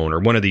Ash Sohn or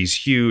one of these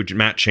huge,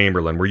 Matt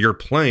Chamberlain, where you're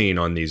playing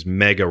on these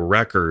mega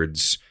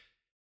records.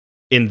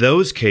 In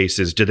those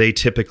cases, do they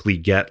typically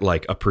get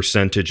like a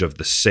percentage of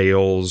the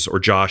sales, or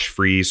Josh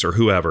Freese or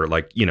whoever,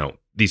 like,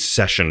 these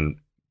session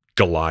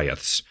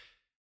Goliaths?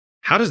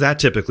 How does that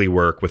typically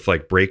work with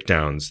like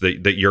breakdowns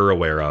that you're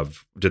aware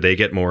of? Do they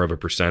get more of a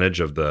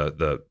percentage of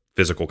the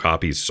physical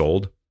copies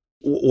sold?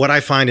 What I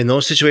find in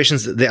those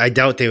situations, I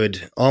doubt they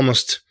would,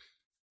 almost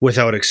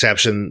without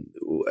exception,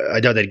 I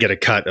doubt they'd get a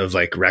cut of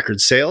like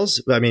record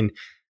sales. I mean,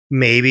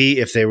 maybe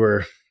if they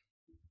were,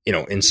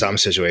 in some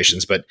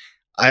situations, but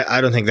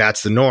I don't think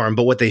that's the norm.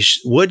 But what they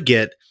would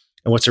get,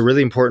 and what's a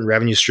really important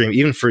revenue stream,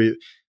 even for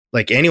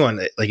like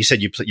anyone, like you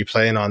said, you're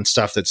playing on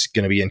stuff that's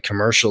going to be in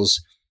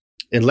commercials,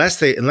 unless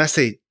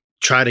they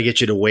try to get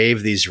you to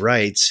waive these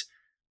rights,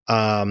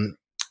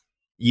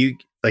 you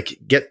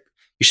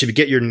should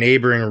get your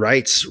neighboring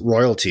rights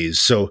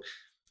royalties. So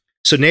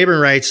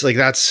neighboring rights, like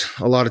that's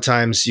a lot of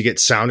times you get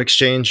sound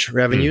exchange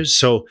revenues.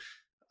 So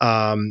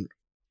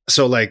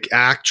like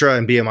ACTRA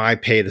and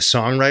BMI pay the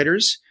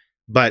songwriters,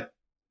 but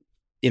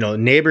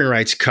neighboring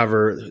rights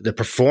cover the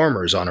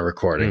performers on a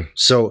recording.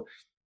 So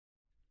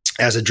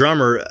as a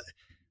drummer,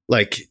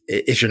 like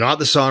if you're not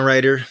the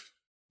songwriter,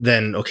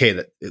 then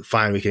okay,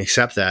 fine, we can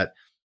accept that.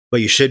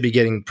 But you should be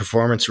getting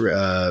performance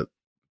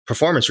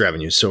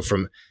revenues. So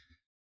from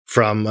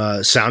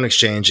sound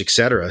exchange,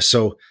 etc.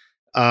 So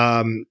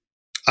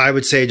I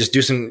would say just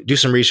do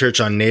some research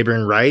on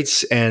neighboring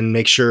rights and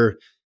make sure,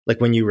 like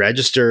when you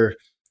register,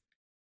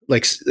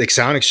 like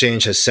Sound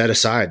Exchange has set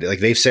aside, like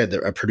they've said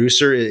that a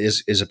producer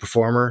is a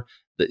performer,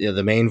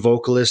 the main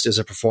vocalist is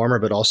a performer,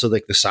 but also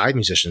like the side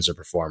musicians are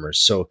performers.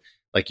 So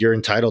like you're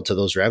entitled to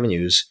those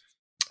revenues.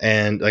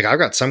 And like I've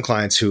got some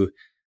clients who,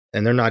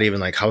 and they're not even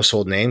like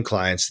household name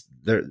clients,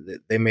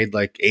 they made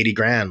like 80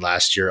 grand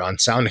last year on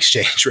Sound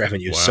Exchange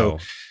revenues. Wow.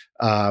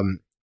 So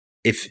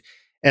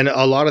and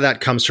a lot of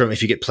that comes from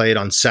if you get played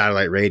on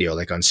satellite radio,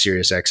 like on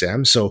Sirius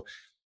XM. So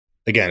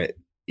again,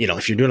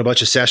 if you're doing a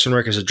bunch of session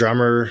work as a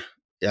drummer,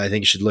 I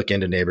think you should look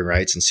into neighboring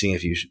rights and see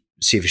if you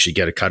should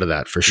get a cut of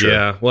that for sure.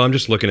 Yeah. Well, I'm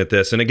just looking at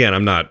this, and again,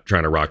 I'm not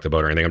trying to rock the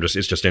boat or anything.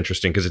 It's just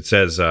interesting because it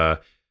says,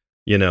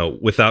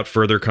 without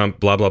further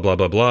blah blah blah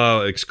blah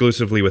blah,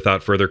 exclusively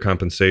without further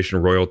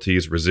compensation,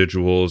 royalties,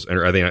 residuals, and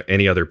are there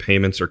any other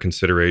payments or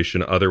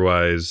consideration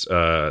otherwise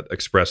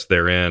expressed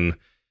therein?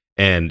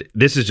 And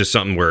this is just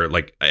something where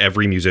like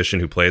every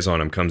musician who plays on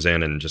them comes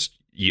in and just,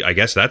 I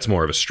guess that's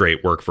more of a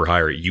straight work for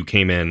hire. You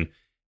came in,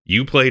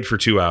 you played for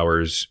 2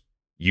 hours.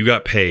 You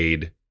got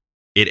paid,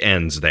 it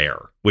ends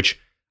there, which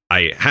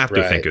I have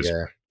to think is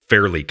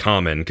fairly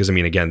common because, I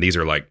mean, again, these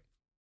are like,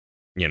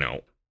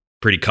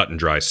 pretty cut and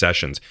dry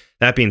sessions.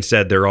 That being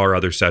said, there are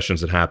other sessions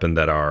that happen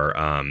that are,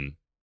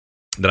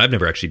 that I've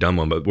never actually done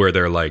one, but where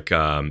they're like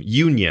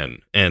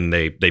union and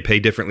they pay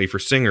differently for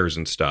singers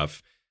and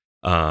stuff.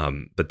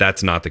 But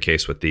that's not the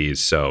case with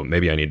these. So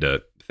maybe I need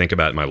to think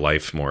about my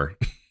life more.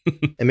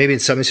 And maybe in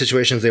some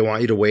situations they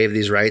want you to waive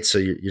these rights, so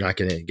you're not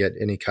going to get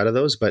any cut of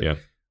those. But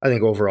I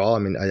think overall, I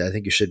mean, I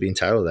think you should be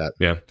entitled to that.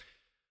 Yeah.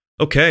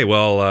 Okay.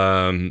 Well,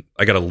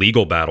 I got a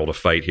legal battle to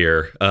fight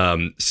here.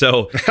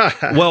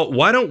 Well,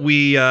 why don't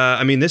we,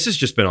 this has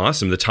just been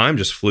awesome. The time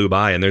just flew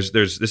by, and this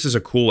is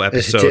a cool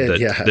episode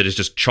that is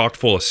just chock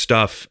full of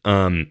stuff.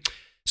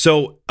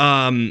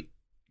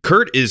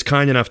 Kurt is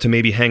kind enough to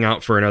maybe hang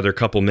out for another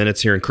couple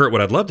minutes here. And Kurt,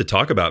 what I'd love to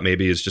talk about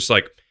maybe is just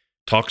like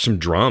talk some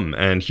drum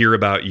and hear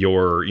about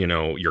your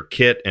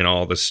kit and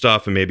all this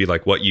stuff, and maybe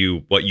like what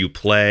you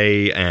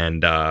play,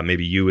 and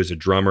maybe you as a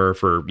drummer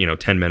for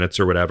 10 minutes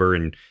or whatever,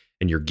 and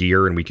your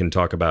gear, and we can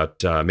talk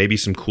about maybe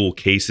some cool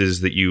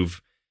cases that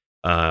you've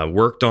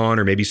worked on,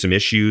 or maybe some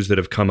issues that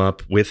have come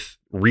up with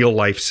real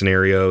life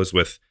scenarios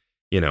with,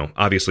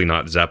 obviously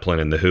not Zeppelin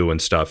and the Who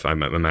and stuff,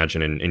 I'm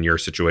imagining in your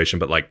situation,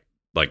 but like,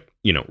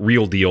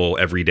 real deal,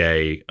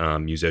 everyday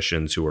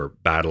musicians who are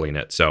battling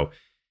it. So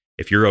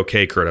if you're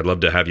okay, Kurt, I'd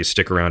love to have you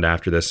stick around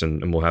after this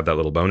and we'll have that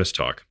little bonus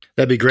talk.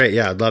 That'd be great.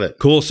 Yeah, I'd love it.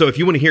 Cool. So if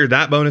you want to hear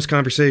that bonus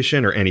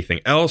conversation or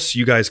anything else,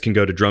 you guys can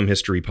go to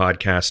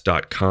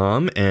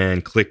drumhistorypodcast.com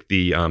and click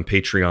the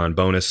Patreon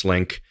bonus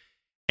link.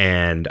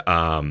 And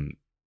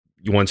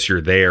once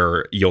you're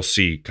there, you'll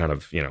see kind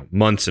of,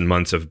 months and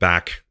months of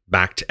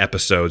backed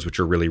episodes, which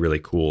are really, really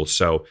cool.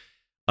 So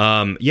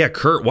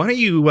Kurt, why don't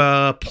you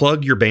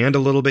plug your band a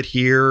little bit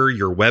here,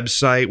 your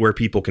website, where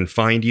people can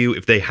find you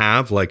if they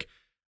have like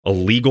a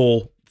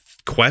legal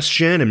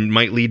question and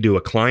might lead to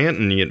a client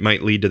and it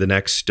might lead to the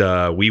next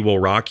We Will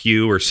Rock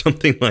You or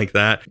something like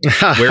that.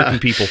 Where can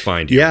people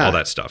find you? All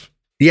that stuff.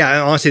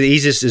 Yeah, honestly, the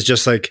easiest is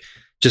just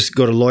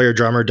go to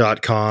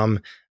lawyerdrummer.com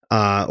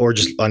or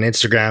just on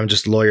Instagram,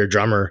 just Lawyer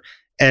Drummer.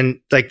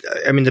 And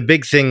the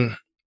big thing,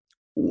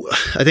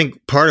 I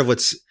think part of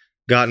what's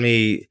got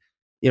me,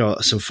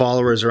 some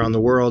followers around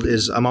the world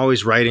is I'm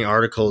always writing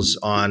articles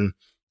on,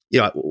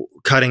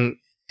 cutting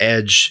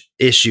edge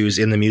issues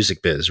in the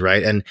music biz.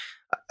 Right. And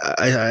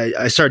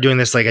I started doing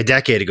this like a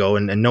decade ago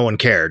and no one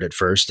cared at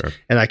first. Sure.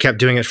 And I kept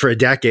doing it for a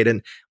decade.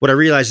 And what I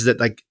realized is that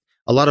like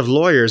a lot of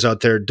lawyers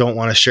out there don't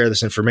want to share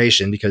this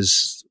information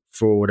because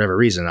for whatever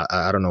reason,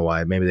 I don't know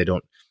why, maybe they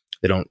don't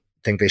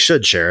think they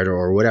should share it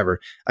or whatever.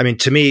 I mean,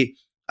 to me,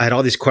 I had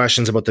all these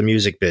questions about the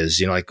music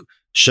biz, like,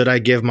 should I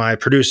give my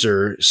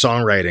producer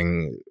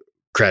songwriting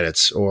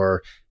credits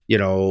or,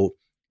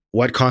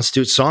 what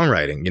constitutes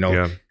songwriting,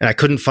 and I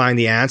couldn't find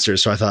the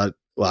answers. So I thought,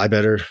 well, I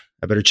better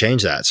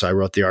change that. So I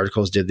wrote the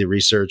articles, did the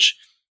research,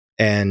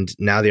 and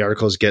now the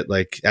articles get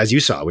like, as you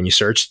saw, when you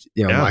searched,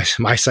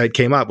 my site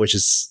came up, which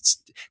is,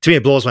 to me,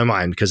 it blows my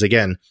mind because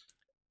again,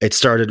 it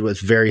started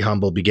with very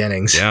humble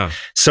beginnings. Yeah.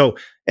 So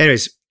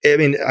anyways, I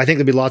mean, I think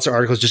there'll be lots of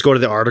articles. Just go to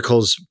the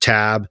articles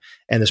tab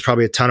and there's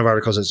probably a ton of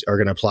articles that are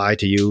going to apply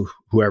to you,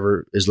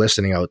 whoever is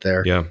listening out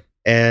there. Yeah.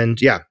 And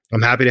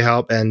I'm happy to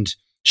help and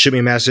shoot me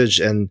a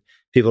message. And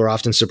people are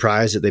often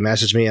surprised that they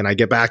message me and I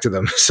get back to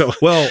them. So,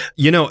 well,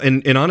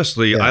 and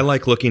honestly, I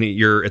like looking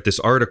at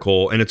this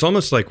article, and it's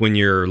almost like when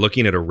you're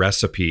looking at a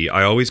recipe,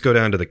 I always go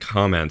down to the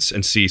comments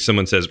and see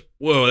someone says,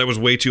 whoa, that was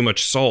way too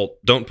much salt.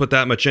 Don't put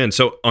that much in.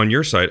 So on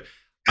your site,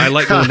 I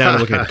like going down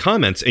and looking at the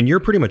comments, and you're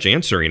pretty much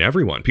answering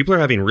everyone. People are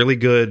having really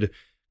good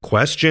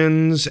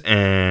questions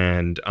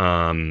and,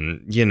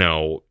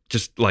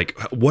 just like,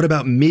 what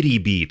about MIDI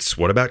beats?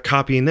 What about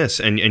copying this?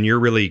 And you're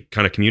really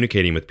kind of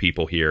communicating with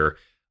people here.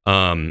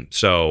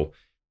 So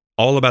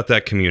all about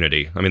that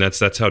community. I mean,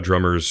 that's how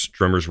drummers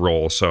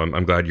roll. So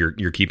I'm glad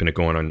you're keeping it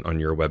going on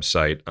your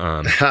website.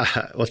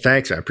 Well,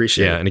 thanks. I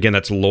appreciate it. And again,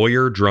 that's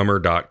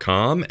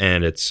lawyerdrummer.com,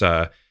 and it's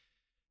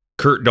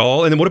Kurt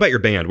Dahl. And then what about your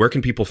band? Where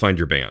can people find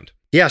your band?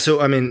 Yeah.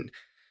 So, I mean,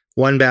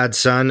 One Bad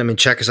Son, I mean,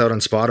 check us out on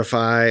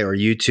Spotify or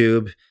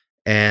YouTube.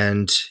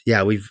 And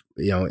we've,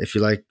 if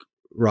you like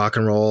rock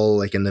and roll,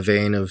 like in the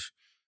vein of,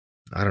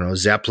 I don't know,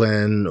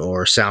 Zeppelin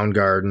or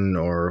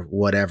Soundgarden or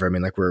whatever. I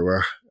mean, like we're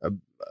a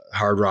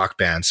hard rock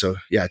band. So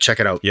check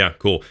it out. Yeah,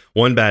 cool.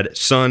 One Bad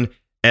Son,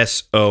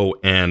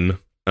 SON.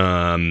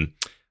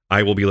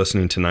 I will be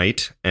listening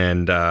tonight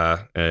and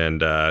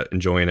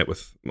enjoying it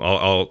with.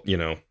 I'll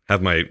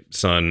have my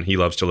son. He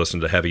loves to listen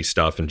to heavy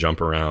stuff and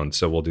jump around,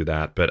 so we'll do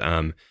that. But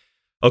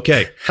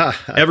okay,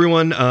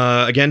 everyone.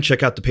 Again,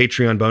 check out the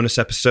Patreon bonus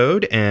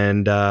episode.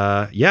 And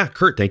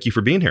Kurt, thank you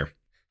for being here.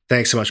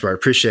 Thanks so much, Bart.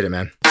 Appreciate it,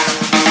 man.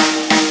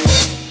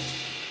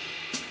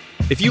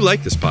 If you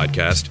like this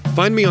podcast,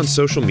 find me on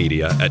social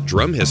media at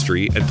Drum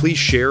History, and please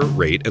share,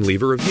 rate, and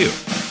leave a review.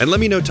 And let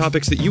me know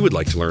topics that you would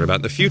like to learn about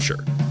in the future.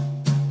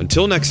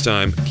 Until next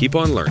time, keep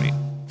on learning.